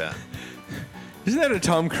 I like that. Isn't that a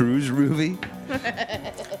Tom Cruise movie?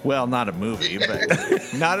 Well, not a movie,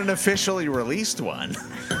 but not an officially released one.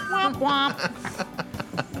 Womp womp.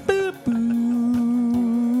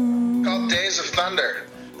 Called Days of Thunder.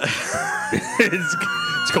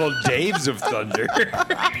 It's called Daves of Thunder.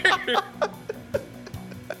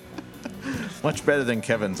 Much better than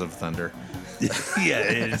Kevin's of Thunder. Yeah,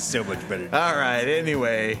 it is so much better. All right,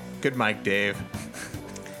 anyway. Good mic, Dave.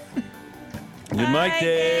 Good mic, Bye,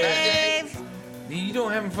 Dave. Dave. You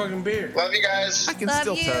don't have a fucking beer. Love you guys. I can Love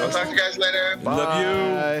still you. toast. Talk to you guys later. Love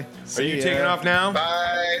you. Bye. Are you taking off now?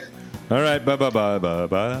 Bye. All right.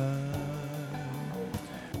 Bye.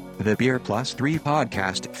 The Beer Plus 3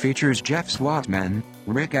 podcast features Jeff Swatman,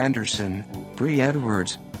 Rick Anderson, Bree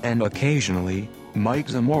Edwards, and occasionally, Mike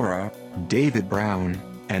Zamora, David Brown,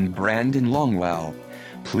 and Brandon Longwell.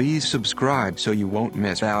 Please subscribe so you won't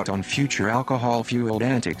miss out on future alcohol-fueled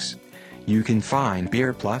antics. You can find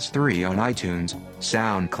Beer Plus 3 on iTunes,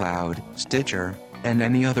 SoundCloud, Stitcher, and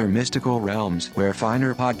any other mystical realms where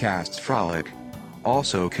finer podcasts frolic.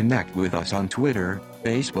 Also connect with us on Twitter,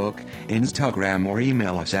 Facebook, Instagram, or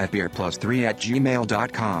email us at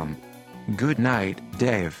beerplus3@gmail.com. Good night,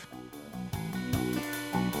 Dave.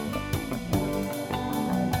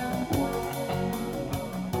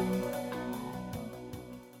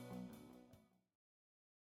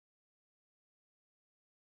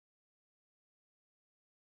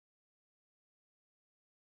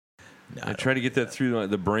 I try to get that through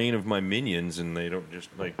the brain of my minions, and they don't just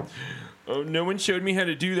like, oh, no one showed me how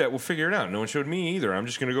to do that. We'll figure it out. No one showed me either. I'm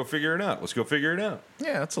just going to go figure it out. Let's go figure it out.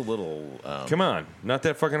 Yeah, that's a little... Come on. Not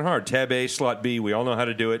that fucking hard. Tab A, slot B. We all know how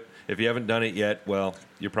to do it. If you haven't done it yet, well,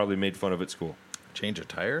 you're probably made fun of at school. Change a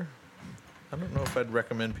tire? I don't know if I'd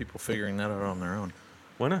recommend people figuring that out on their own.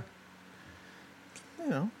 Why not? You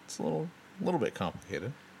know, it's a little bit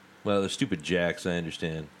complicated. Well, the stupid jacks, I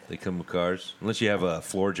understand. They come with cars. Unless you have a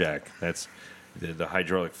floor jack. That's the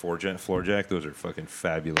hydraulic floor jack. Those are fucking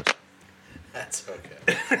fabulous. That's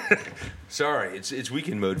okay. Sorry, it's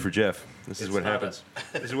weekend mode for Jeff. This is what happens.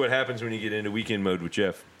 This is what happens when you get into weekend mode with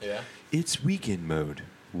Jeff. Yeah? It's weekend mode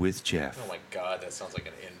with Jeff. Oh, my God. That sounds like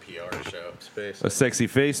an NPR show. Space. A sexy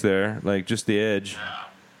face there. Like, just the edge.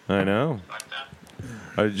 I know.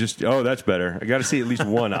 That's better. I got to see at least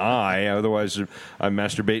one eye, otherwise I'm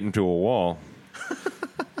masturbating to a wall.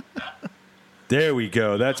 There we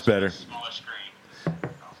go. That's better.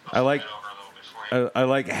 I like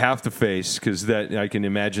half the face because that I can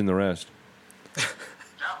imagine the rest. No,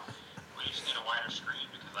 we just need a wider screen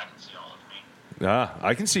because I can see all of me.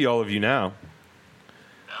 I can see all of you now.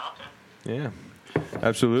 Yeah, okay. Yeah,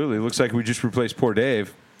 absolutely. Looks like we just replaced poor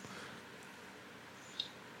Dave.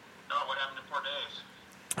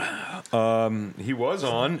 He was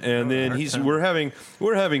on, and then we're having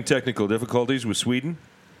technical difficulties with Sweden.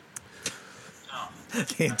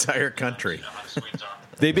 The entire country.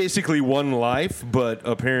 They basically won life, but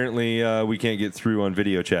apparently we can't get through on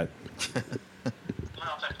video chat. Well,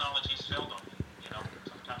 technology's failed them.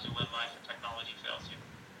 Sometimes you win life and technology fails you.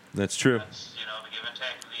 That's true. That's, the give and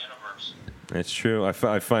take of the universe. That's true. I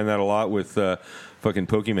find that a lot with fucking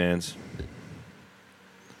Pokemans.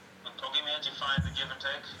 With Pokemans, you find the give and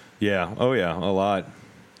take? Yeah. Oh, yeah. A lot.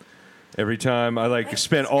 Every time I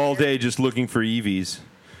spent all day just looking for EVs,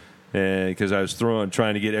 because I was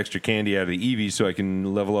trying to get extra candy out of the EVs so I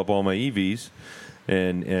can level up all my EVs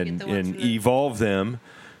and evolve them.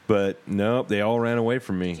 But nope, they all ran away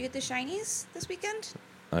from me. Did you get the shinies this weekend?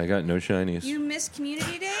 I got no shinies. You missed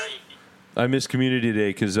Community Day? I missed Community Day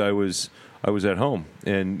because I was at home.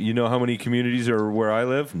 And you know how many communities are where I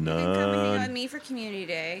live? None. You can come and hang out with me for Community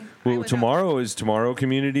Day. Well, is tomorrow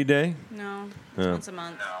Community Day? No, it's once a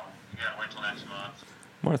month. No, you gotta wait till next month.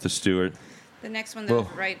 Martha Stewart. The next one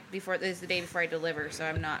right before is the day before I deliver, so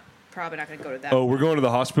I'm probably not going to go to that. Oh, we're going to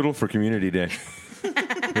the hospital for Community Day.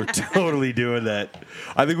 We're totally doing that.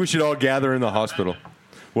 I think we should all gather in the hospital.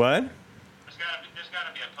 What? There's got to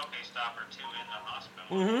be a Pokestop or two in the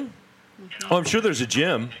hospital. Mm-hmm. Oh, I'm sure there's a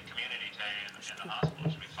gym. Community Day in the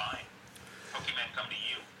hospital should be fine. Pokemon come to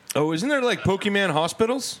you. Oh, isn't there Pokemon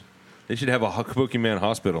hospitals? They should have a Pokemon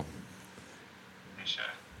hospital. They should.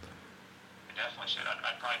 They definitely should.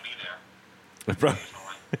 I'd probably be there.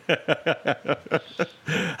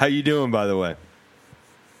 How you doing, by the way?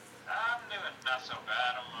 I'm doing not so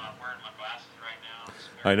bad. I'm wearing my glasses right now.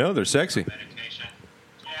 I know, they're sexy. Medication.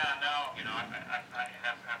 Yeah, no, I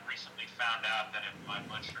have recently found out that if my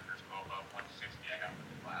blood sugars go above 150, I got to put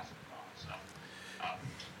the glasses on. So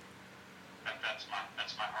that's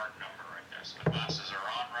my hard number right there. So the glasses are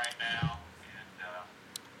on right now, and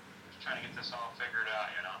just trying to get this all figured out.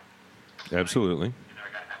 Absolutely. Either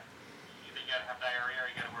you gotta have diarrhea or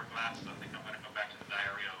you gotta wear glasses. I think I'm gonna go back to the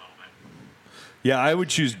diarrhea a little bit. Yeah, I would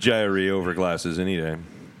choose diarrhea over glasses any day. Yeah,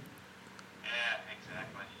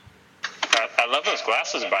 exactly. I love those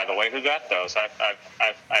glasses, by the way. Who got those? I've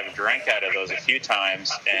drank out of those a few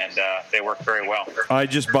times, and they work very well. I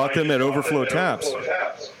just bought them at Overflow Taps.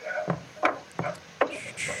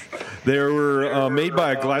 They were made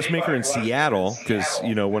by a glassmaker in Seattle because,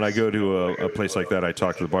 when I go to a place like that, I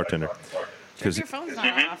talk to the bartender. Because your phone's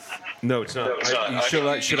not off. No, it's not. Should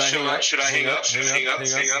I hang up?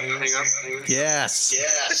 Yes.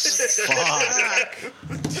 Fuck.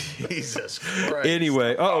 Jesus Christ.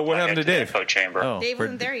 Anyway, what happened to Dave? Chamber. Dave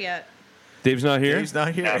wasn't there yet. Dave's not here? Dave's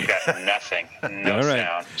not here. I've got nothing. No All right.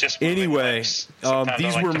 sound. Just anyway,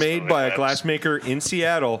 these were made by a glassmaker in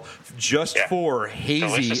Seattle just for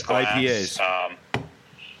hazy IPAs.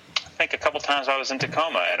 I think a couple times I was in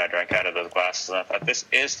Tacoma and I drank out of those glasses, and I thought this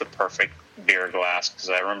is the perfect beer glass, because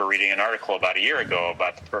I remember reading an article about a year ago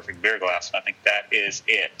about the perfect beer glass, and I think that is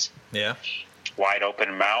it. Yeah. Wide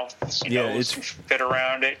open mouth, nose can fit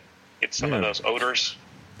around it. Get some of those odors.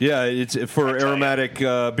 Yeah, it's for aromatic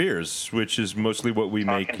beers, which is mostly what we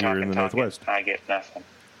make here in the Northwest. I get nothing.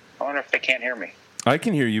 I wonder if they can't hear me. I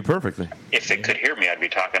can hear you perfectly. If they could hear me, I'd be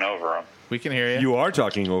talking over them. We can hear you. You are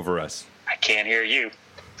talking over us. I can't hear you.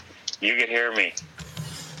 You can hear me.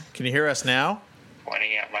 Can you hear us now?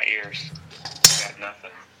 Pointing at my ears. Got nothing.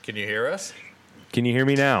 Can you hear us? Can you hear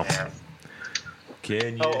me now? Yeah.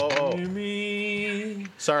 Can you hear me?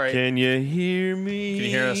 Sorry. Can you hear me? Can you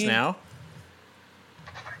hear us now?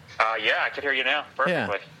 Yeah, I can hear you now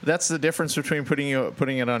perfectly. Yeah. That's the difference between putting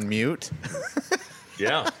it on mute.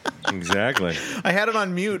 Yeah, exactly. I had it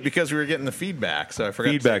on mute because we were getting the feedback, so I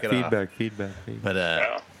forgot to take it off. Feedback.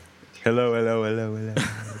 But Hello.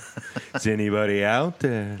 Is anybody out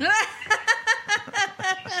there?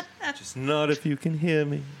 Just not if you can hear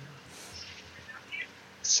me.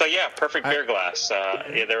 So yeah, perfect beer glass.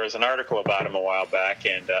 There was an article about him a while back,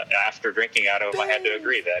 and after drinking out of him, I had to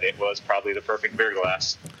agree that it was probably the perfect beer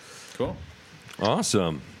glass. Cool.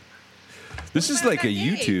 Awesome. This is like a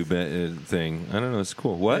YouTube thing. I don't know. It's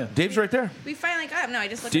cool. What? Yeah. Dave's right there. We finally got him. No, I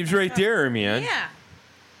just looked. Dave's right there, man. Yeah.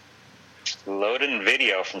 Loading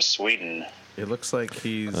video from Sweden. It looks like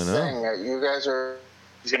he's. I know. You guys are.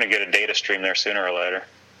 He's going to get a data stream there sooner or later.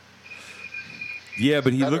 Yeah,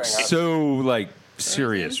 but he looks so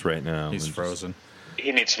serious right now. He's frozen.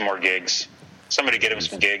 He needs some more gigs. Somebody get him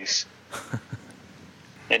some gigs.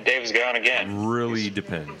 And Dave's gone again. Really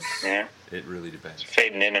depends. Yeah. It really depends.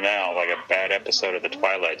 Fading in and out like a bad episode of The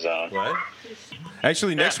Twilight Zone. What?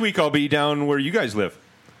 Actually, next week I'll be down where you guys live.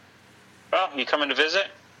 Oh, you coming to visit?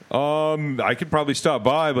 I could probably stop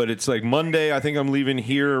by, but it's like Monday. I think I'm leaving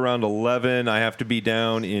here around 11. I have to be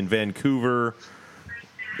down in Vancouver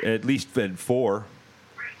at least at 4.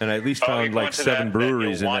 And I at least found like 7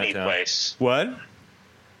 breweries in that town. Place. What?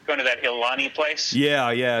 Going to that Ilani place?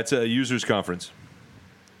 Yeah. It's a users conference.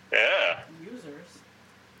 Yeah.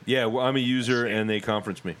 Yeah, well, I'm a user, and they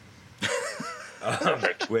conference me.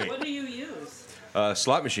 Wait. What do you use?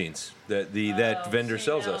 Slot machines that vendor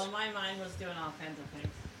sells us. My mind was doing all kinds of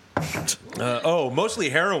things. Mostly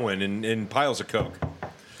heroin and piles of coke. Well,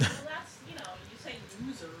 that's, you say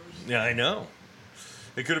users. Yeah, I know.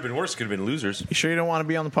 It could have been worse. It could have been losers. You sure you don't want to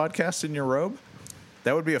be on the podcast in your robe?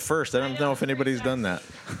 That would be a first. I don't know if anybody's done that.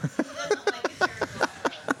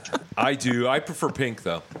 I do. I prefer pink,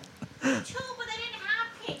 though.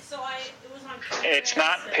 It's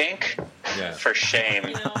not pink. Yeah. For shame.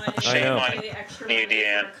 Shame on you,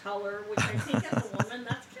 Deanne. Color, which I think as a woman,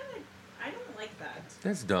 that's good. I don't like that.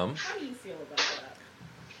 That's dumb. How do you feel about that?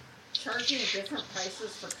 Charging different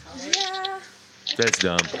prices for color? Yeah. That's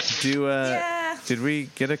dumb. Did we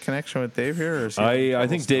get a connection with Dave here? Or is I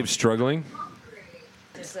think Dave's struggling.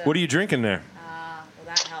 What are you drinking there? Well,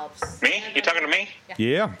 that helps. Me? You talking to me?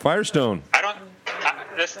 Yeah, Firestone. I don't.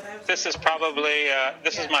 This is probably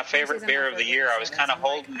this is my favorite beer of the year. I was kind of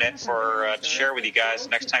holding it for to share with you guys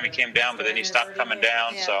next time you came down, but then you stopped coming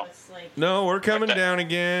down. So no, we're coming down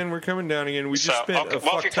again. We just spent a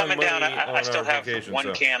fuck if you're coming down, I still have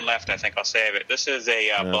one can left. I think I'll save it. This is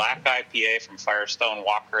a black IPA from Firestone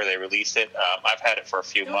Walker. They released it. I've had it for a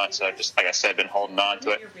few months. I just, like I said, been holding on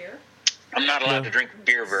to it. I'm not allowed to drink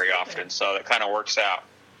beer very often, so that kind of works out.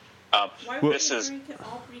 Why would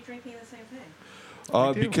all be drinking the same thing?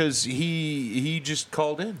 Because he just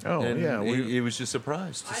called in. Oh, yeah. It was just a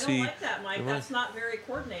surprise to see. I don't like that, Mike. That's not very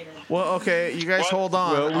coordinated. Well, okay, you guys hold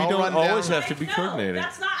on. Well, we don't always have to be coordinated.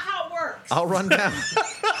 That's not how it works. I'll run down.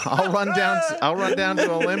 I'll run down to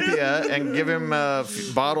Olympia and give him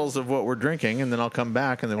bottles of what we're drinking, and then I'll come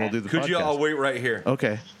back, and then we'll do the podcast. I'll wait right here.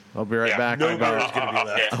 Okay. I'll be right back. No beer is going to be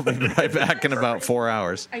left. I'll be right back in about 4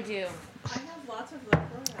 hours. I do. I have lots of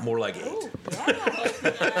LaCroix. More like 8.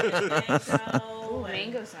 Ooh,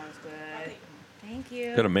 mango sounds good. Thank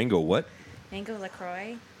you. Got a mango what? Mango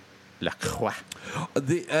LaCroix. LaCroix.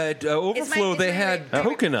 At Overflow, they had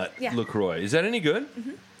coconut LaCroix. Is that any good?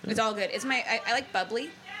 Mm-hmm. It's all good. I like bubbly.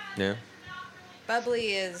 Yeah.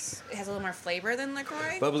 Bubbly has a little more flavor than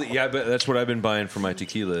LaCroix. Bubbly, yeah, but that's what I've been buying for my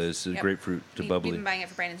tequila is grapefruit to bubbly. We've been buying it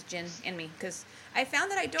for Brandon's gin and me because I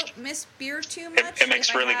found that I don't miss beer too much. It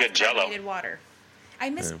makes really good Jello. Water. I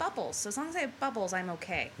miss bubbles, so as long as I have bubbles, I'm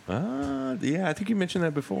okay. Yeah, I think you mentioned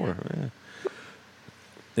that before. Yeah.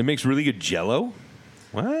 It makes really good Jello.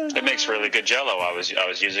 What? It makes really good Jell-O. I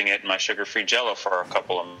was using it in my sugar-free Jell-O for a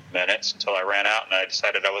couple of minutes until I ran out, and I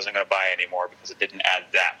decided I wasn't going to buy any more because it didn't add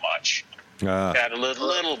that much. Add a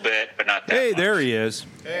little bit, but not that much. Hey, there he is.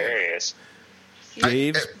 There he is.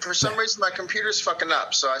 Dave. For some reason, my computer's fucking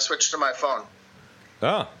up, so I switched to my phone.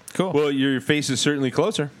 Oh, cool. Well, your face is certainly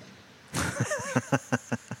closer.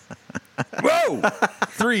 Whoa!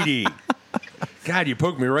 3D. God, you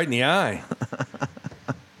poked me right in the eye.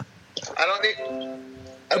 I don't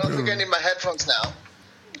think I need my headphones now.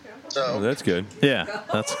 So Oh, that's good. Yeah,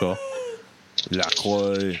 that's cool. La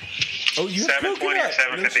Croix. Oh, you have 720 or coconut.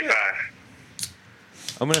 755.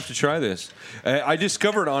 I'm going to have to try this. I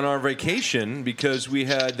discovered on our vacation, because we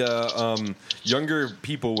had younger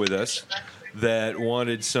people with us that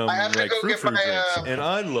wanted some I have to go fruit get my, drinks. And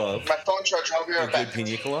I love my phone charger. I'll be a right good back.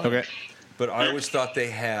 pina colada. Okay. But I always thought they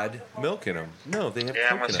had milk in them. No, they have Yeah,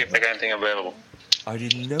 I'm going to see if they coconut. got anything available. I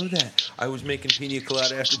didn't know that. I was making pina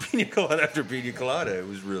colada after pina colada after pina colada. It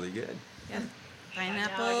was really good.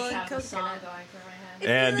 Pineapple I and have the song coconut. going through my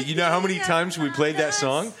head. And you know how many times we played that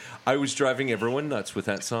song? I was driving everyone nuts with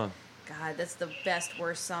that song. God, that's the best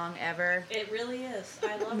worst song ever. It really is.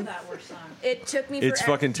 I love that worst song. It took me forever. It's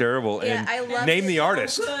fucking terrible. Yeah, and I love name it. the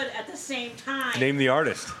artist. Good at the same time. Name the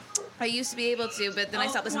artist. I used to be able to, but then I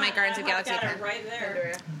stopped listening to my Guardians of the Galaxy. Got it right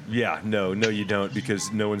there. Yeah, no, you don't,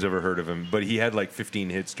 because no one's ever heard of him. But he had like 15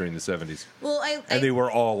 hits during the 70s. Well, And they were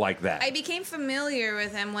all like that. I became familiar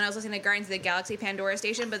with him when I was listening to Guardians of the Galaxy Pandora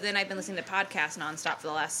Station, but then I've been listening to podcasts nonstop for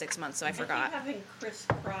the last 6 months, so I forgot. keep having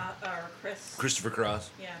Chris. Christopher Cross?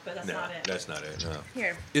 Yeah, but that's No, not it. that's not it. No.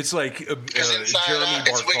 Here. It's like inside Jeremy out,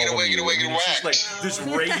 it's wiggity, Bartholomew. wiggity, wiggity, I mean, it's just whack. like this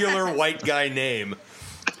regular white guy name,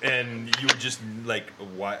 and you were just like,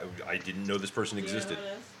 "Why? I didn't know this person Do you know existed." who it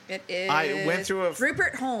is? It is. I went through a-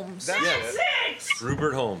 Rupert Holmes. That's it!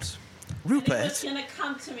 Rupert Holmes. And it was going to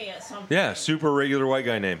come to me at some point. Yeah, super regular white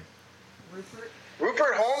guy name.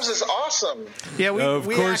 Rupert Holmes is awesome. Yeah, Of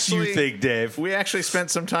course you actually- think, Dave. We actually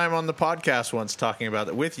spent some time on the podcast once talking about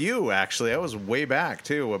it with you. Actually, that was way back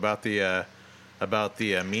too about the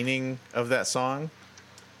meaning of that song.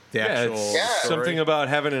 The actual it's story. something about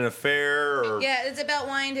having an affair, or Yeah, it's about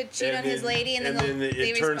wanting to cheat on his lady, and then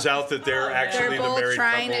it turns out that they're actually the both married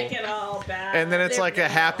trying couple. to- Make it all bad. And then it's They're like a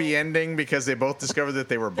happy ending because they both discovered that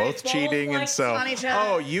they were both both cheating, and like so on each other.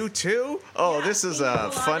 oh, you too? Oh, Yeah, this is people a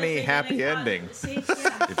are funny just happy getting ending. caught. See,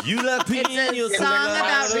 yeah. If you love me, It's you'll a song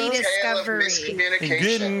about Tale of rediscovery. miscommunication.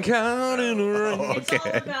 getting caught in the rain. It's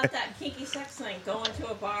all about that kinky sex thing, going to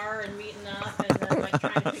a bar and meeting up and then like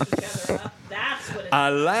trying to pick each other up. That's what it's I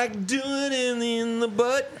like doing it in the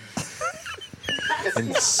butt. And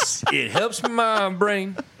it helps my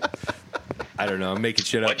brain. I don't know. I'm making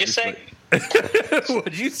shit up. What'd you say?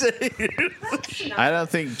 What'd you say? I don't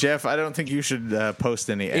think Jeff. I don't think you should post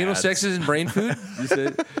any Anal ads. sex isn't brain food? You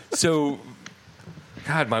said? So,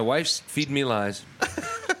 God, my wife's feeding me lies.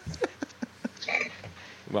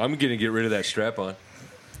 Well, I'm going to get rid of that strap on.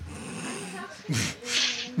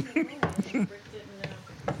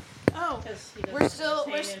 Oh, because he we're doesn't still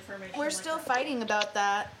contain information we're like still that. fighting about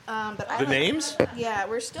that. But I The don't- names? Yeah,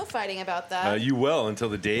 we're still fighting about that. You will until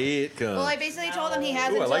the day it comes. Well, I basically told him he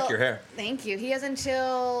has Ooh, I until. like your hair. Thank you. He has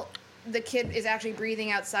until the kid is actually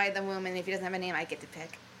breathing outside the womb, and if he doesn't have a name, I get to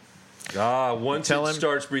pick. Once Tell it him-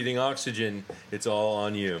 starts breathing oxygen, it's all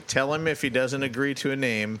on you. Tell him if he doesn't agree to a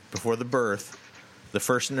name before the birth, the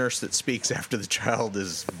first nurse that speaks after the child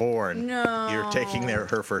is born, No. you're taking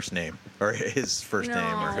her first name or his first name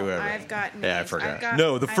or whoever. I've got names. Yeah, I forgot.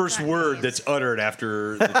 No, the I've first got word names. that's uttered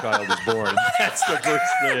after the child is born. That's the first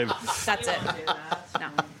name. That's it. Do that. No.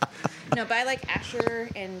 No, but I like Asher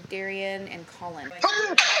and Darian and Colin.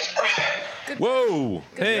 Whoa.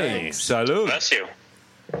 Hey, Thanks. salud. Bless you.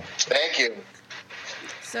 Thank you.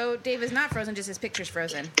 So Dave is not frozen, just his picture's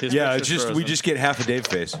frozen. His Yeah, picture's it's just we frozen. just get half a Dave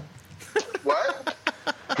face. What?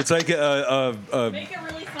 It's like a Make a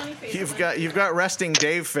really funny face. You've got resting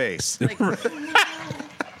Dave face. Like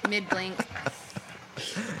mid blink.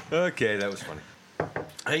 Okay, that was funny.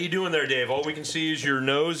 How you doing there, Dave? All we can see is your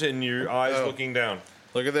nose and your eyes Oh. looking down.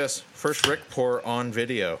 Look at this. First Rick pour on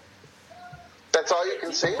video. That's all you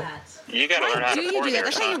can see? You got to learn how Why to do you pour do that? here,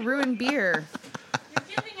 That's how you son. ruin beer. You're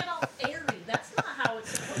giving it all airy. That's not how it's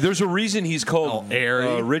supposed to There's a reason he's called Oh,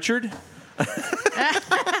 airy. Richard.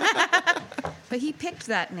 But he picked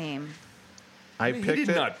that name. I He picked did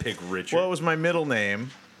it. not pick Richard. Well, it was my middle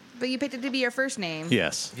name. But you picked it to be your first name.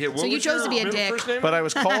 Yes. Yeah, so you chose to be a dick. But I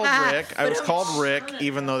was called Rick. I was called Rick,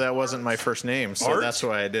 even though that wasn't my first name. So that's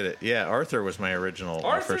why I did it. Yeah, Arthur was my original.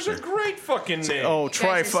 Arthur's first a great fucking name. Oh,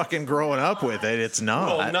 try fucking growing up with it. It's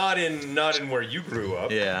not. Well, not in where you grew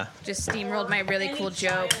up. Yeah. Just steamrolled my really cool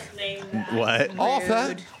joke. What?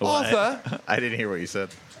 Arthur. Arthur. I didn't hear what you said.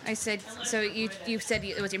 I said, so you said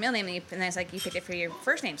it was your middle name, and I was like, you picked it for your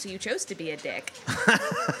first name, so you chose to be a dick.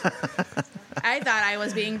 I thought I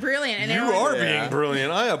was being brilliant. And you are being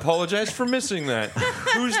brilliant. I apologize for missing that.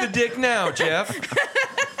 Who's the dick now, Jeff?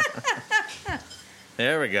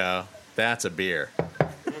 There we go. That's a beer.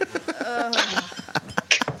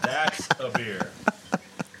 That's a beer.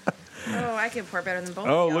 Oh, I can pour better than both.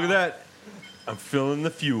 Oh, look at that. I'm filling the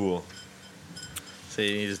fuel. So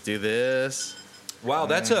you just do this. Wow,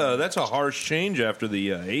 that's a harsh change after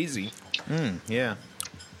the hazy. Yeah.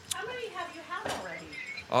 How many have you had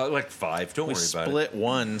already? Like 5. Don't We worry about it. split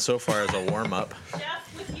one so far as a warm up.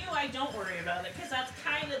 Jeff, with you, I don't worry about it because that's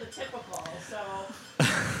kind of the typical.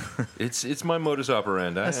 So It's my modus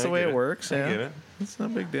operandi. That's the way it works. I Yeah. get it. It's no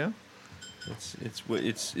big deal.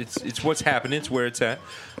 It's what's happening. It's where it's at.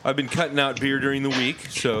 I've been cutting out beer during the week,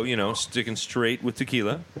 so sticking straight with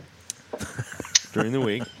tequila during the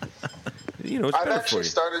week. It's I've better actually for you.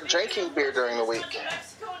 started drinking beer during the week.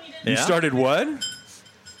 You started what?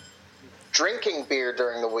 Drinking beer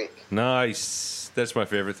during the week. Nice. That's my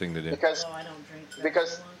favorite thing to do. Because I don't drink.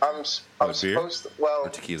 I'm beer? supposed to, well, Or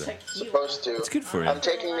tequila. supposed to. It's good for you. I'm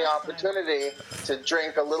taking the opportunity to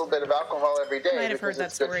drink a little bit of alcohol every day Might have heard because that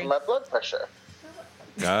it's good story. for my blood pressure.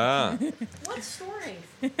 Ah. What story?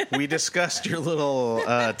 We discussed your little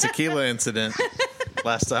tequila incident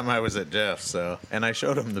last time I was at Jeff's, and I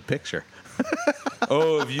showed him the picture.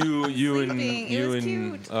 Oh, of you Sleeping. It you was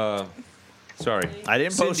and cute. sorry. I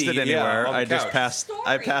didn't post Cindy, it anywhere. yeah, on the I just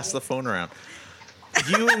couch. passed the phone around.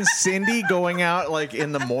 You and Cindy going out like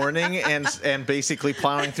in the morning and basically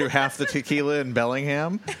plowing through half the tequila in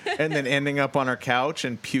Bellingham, and then ending up on our couch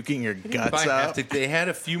and puking your guts out. They had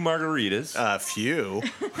a few margaritas. A few.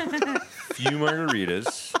 Few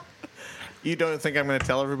margaritas. You don't think I'm going to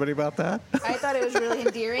tell everybody about that? I thought it was really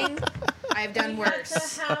endearing. I've done You had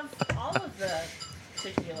worse. to have all of the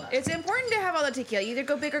tequila. It's important to have all the tequila. You either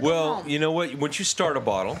go big or go Well, home. you know what? Once you start a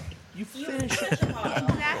bottle, You finish the bottle.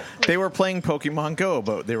 Exactly. They were playing Pokemon Go,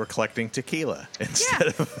 but they were collecting tequila instead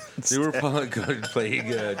of. they were playing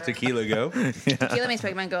Tequila Go. Tequila makes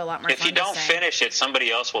Pokemon Go a lot more If fun. you don't to say. finish it, somebody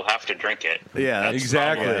else will have to drink it. Yeah, that's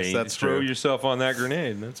Exactly. Yes, that's Throw true. yourself on that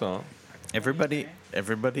grenade. That's all. Everybody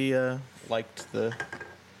liked the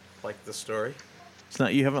story. It's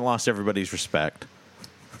not. You haven't lost everybody's respect,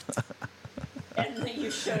 And then you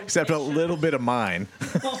showed except a little bit of mine.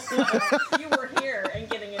 You were here and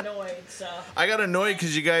getting annoyed, so. I got annoyed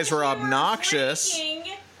because you guys were obnoxious.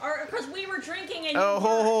 Because we were drinking and Oh, you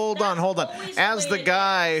weren't. hold on. That's always As the way to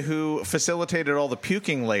guy who facilitated all the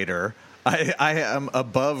puking later, I am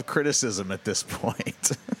above criticism at this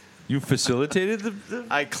point. You facilitated the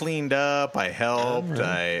I cleaned up. I helped.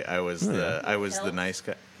 I was the nice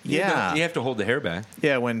guy. Yeah. You have to hold the hair back.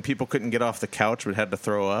 Yeah, when people couldn't get off the couch but had to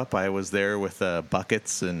throw up, I was there with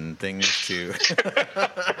buckets and things to.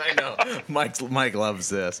 I know. Mike loves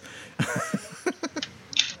this.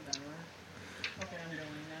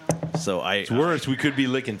 So It's worse. We could be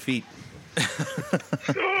licking feet.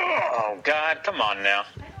 Oh, God, come on now.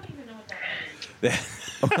 I don't even know what that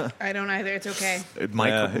is. I don't either. It's okay.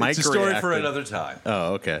 Mike it's a story for reacted. another time.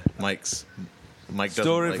 Oh, okay. Mike doesn't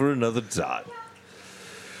Story like- for another time.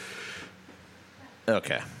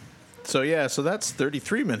 Okay. So that's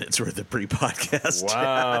 33 minutes worth of pre-podcast.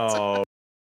 Wow.